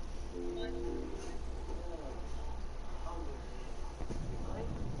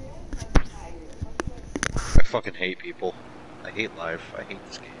 I fucking hate people. I hate life. I hate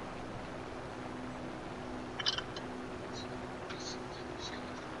this game.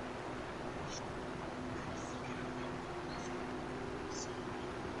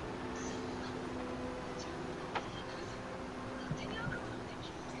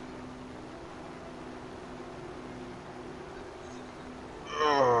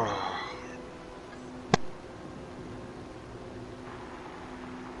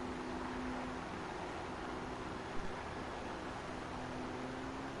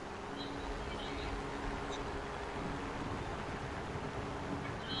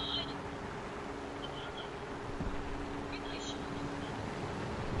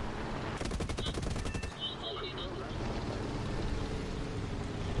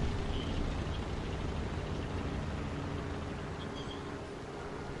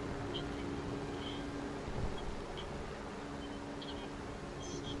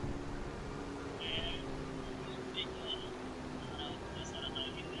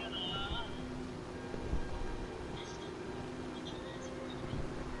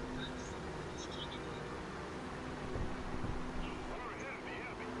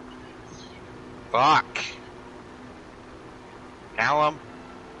 Fuck! Callum?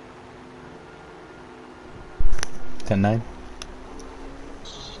 10-9.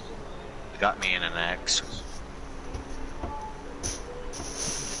 Got me in an X.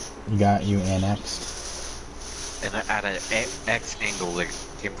 You got you annexed. And at an X angle that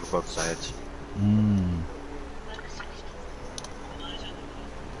came from both sides. Mmm.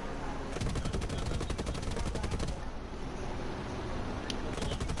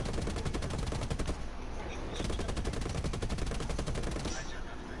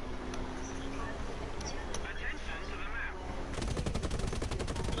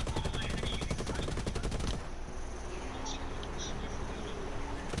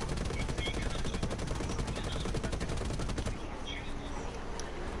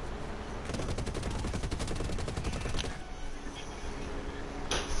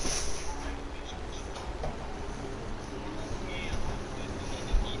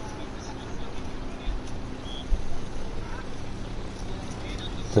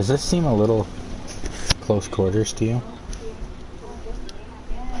 Does this seem a little close quarters to you?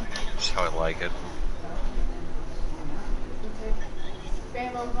 That's how I like it.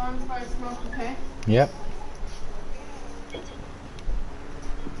 Babe, I'm going for a smoke, okay? Yep.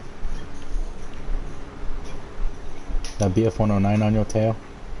 That BF-109 on your tail?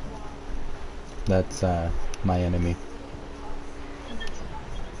 That's my enemy.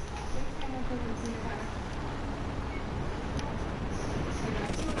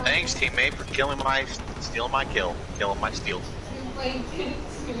 Thanks, teammate, for stealing my kill. Killing my steal.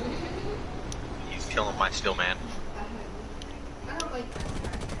 He's killing my steal, man. I don't like that.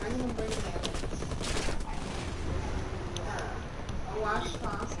 I'm gonna bring it out. A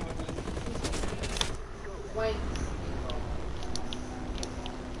washcloth. White.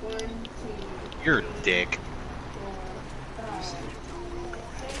 1, 2. You're a dick.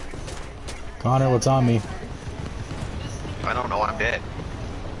 Connor, what's on me? I don't know, I'm dead.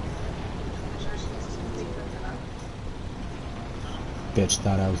 Bitch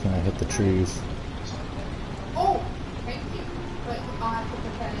thought I was gonna hit the trees. Oh!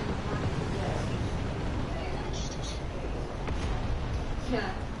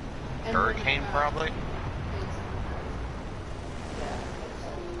 Yeah. And Hurricane, probably.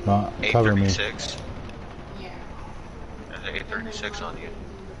 Well, cover me. 836. Yeah. There's an 836 on you.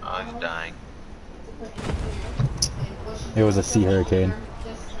 Oh, he's dying. It was a sea hurricane.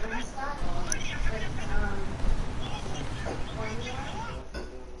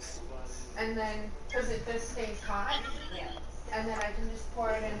 And then, because this stays hot, and then I can just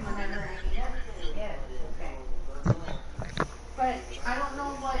pour it in whenever I need it. Yeah, okay. But I don't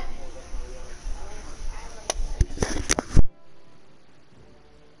know what.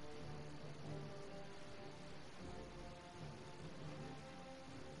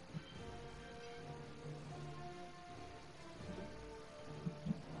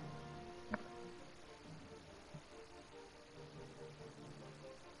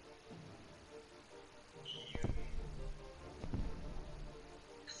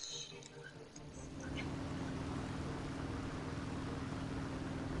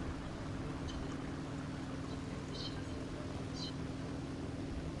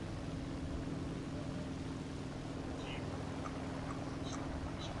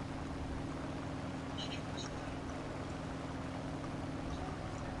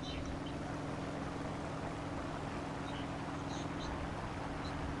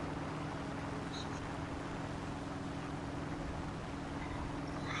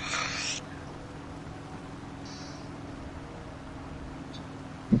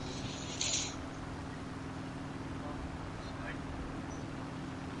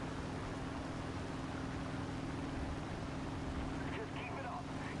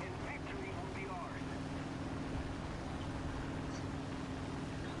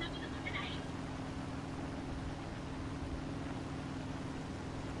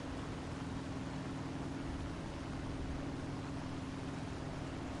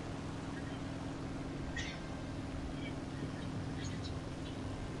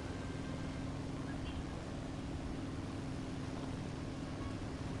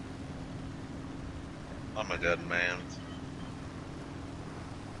 I'm a dead man.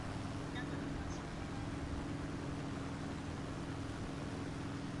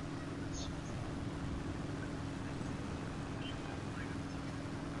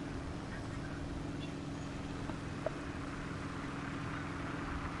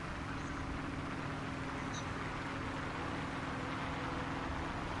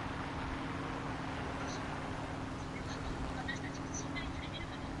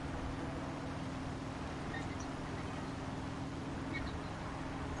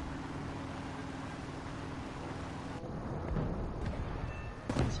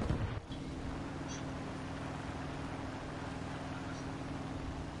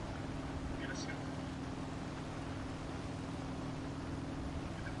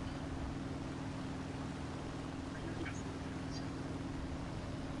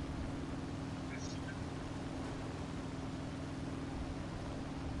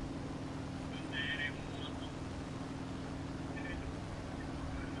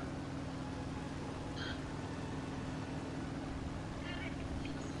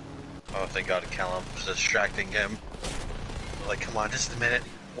 Oh, thank God Callum was distracting him. Like, come on, just a minute.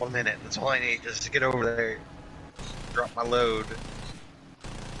 1 minute. That's all I need. Just to get over there. Drop my load.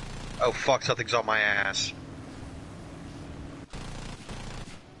 Oh, fuck, something's on my ass.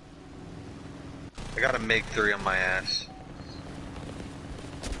 I got a MiG-3 on my ass.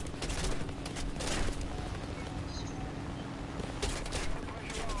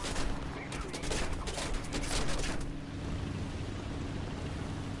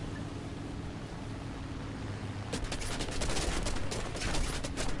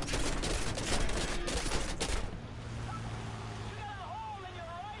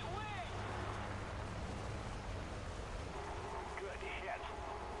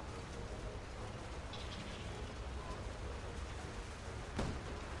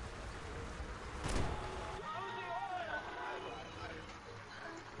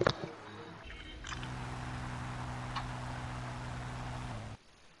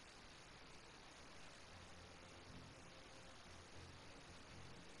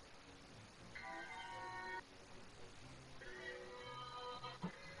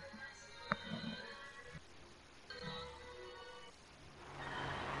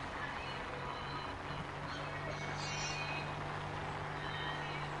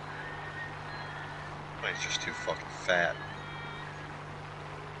 He's just too fucking fat.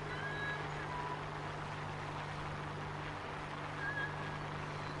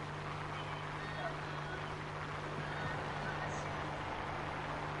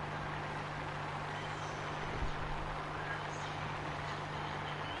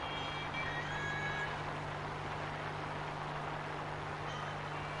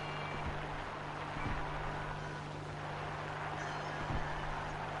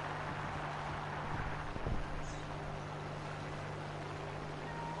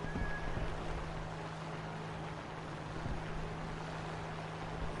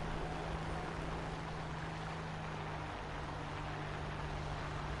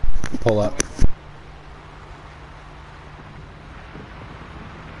 pull up.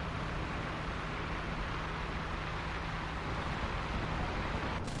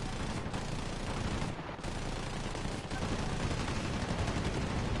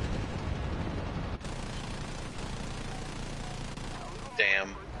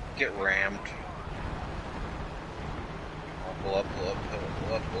 Damn. Get rammed. Pull up, pull up,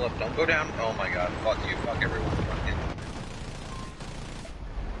 pull up, pull up. Don't go down. Oh my god. Fuck you. Fuck everyone. Fuck it.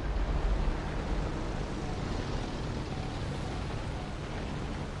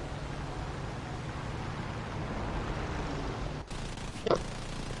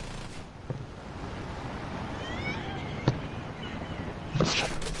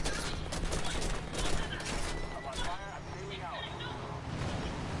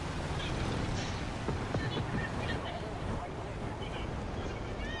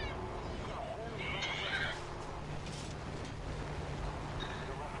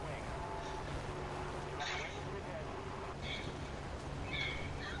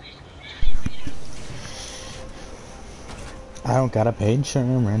 I don't gotta pay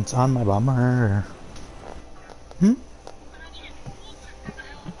insurance on my bummer. Hmm?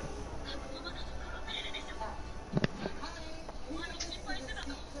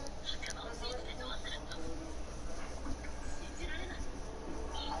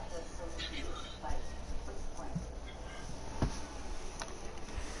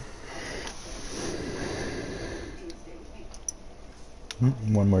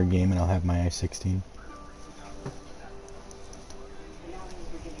 One more game and I'll have my I-16.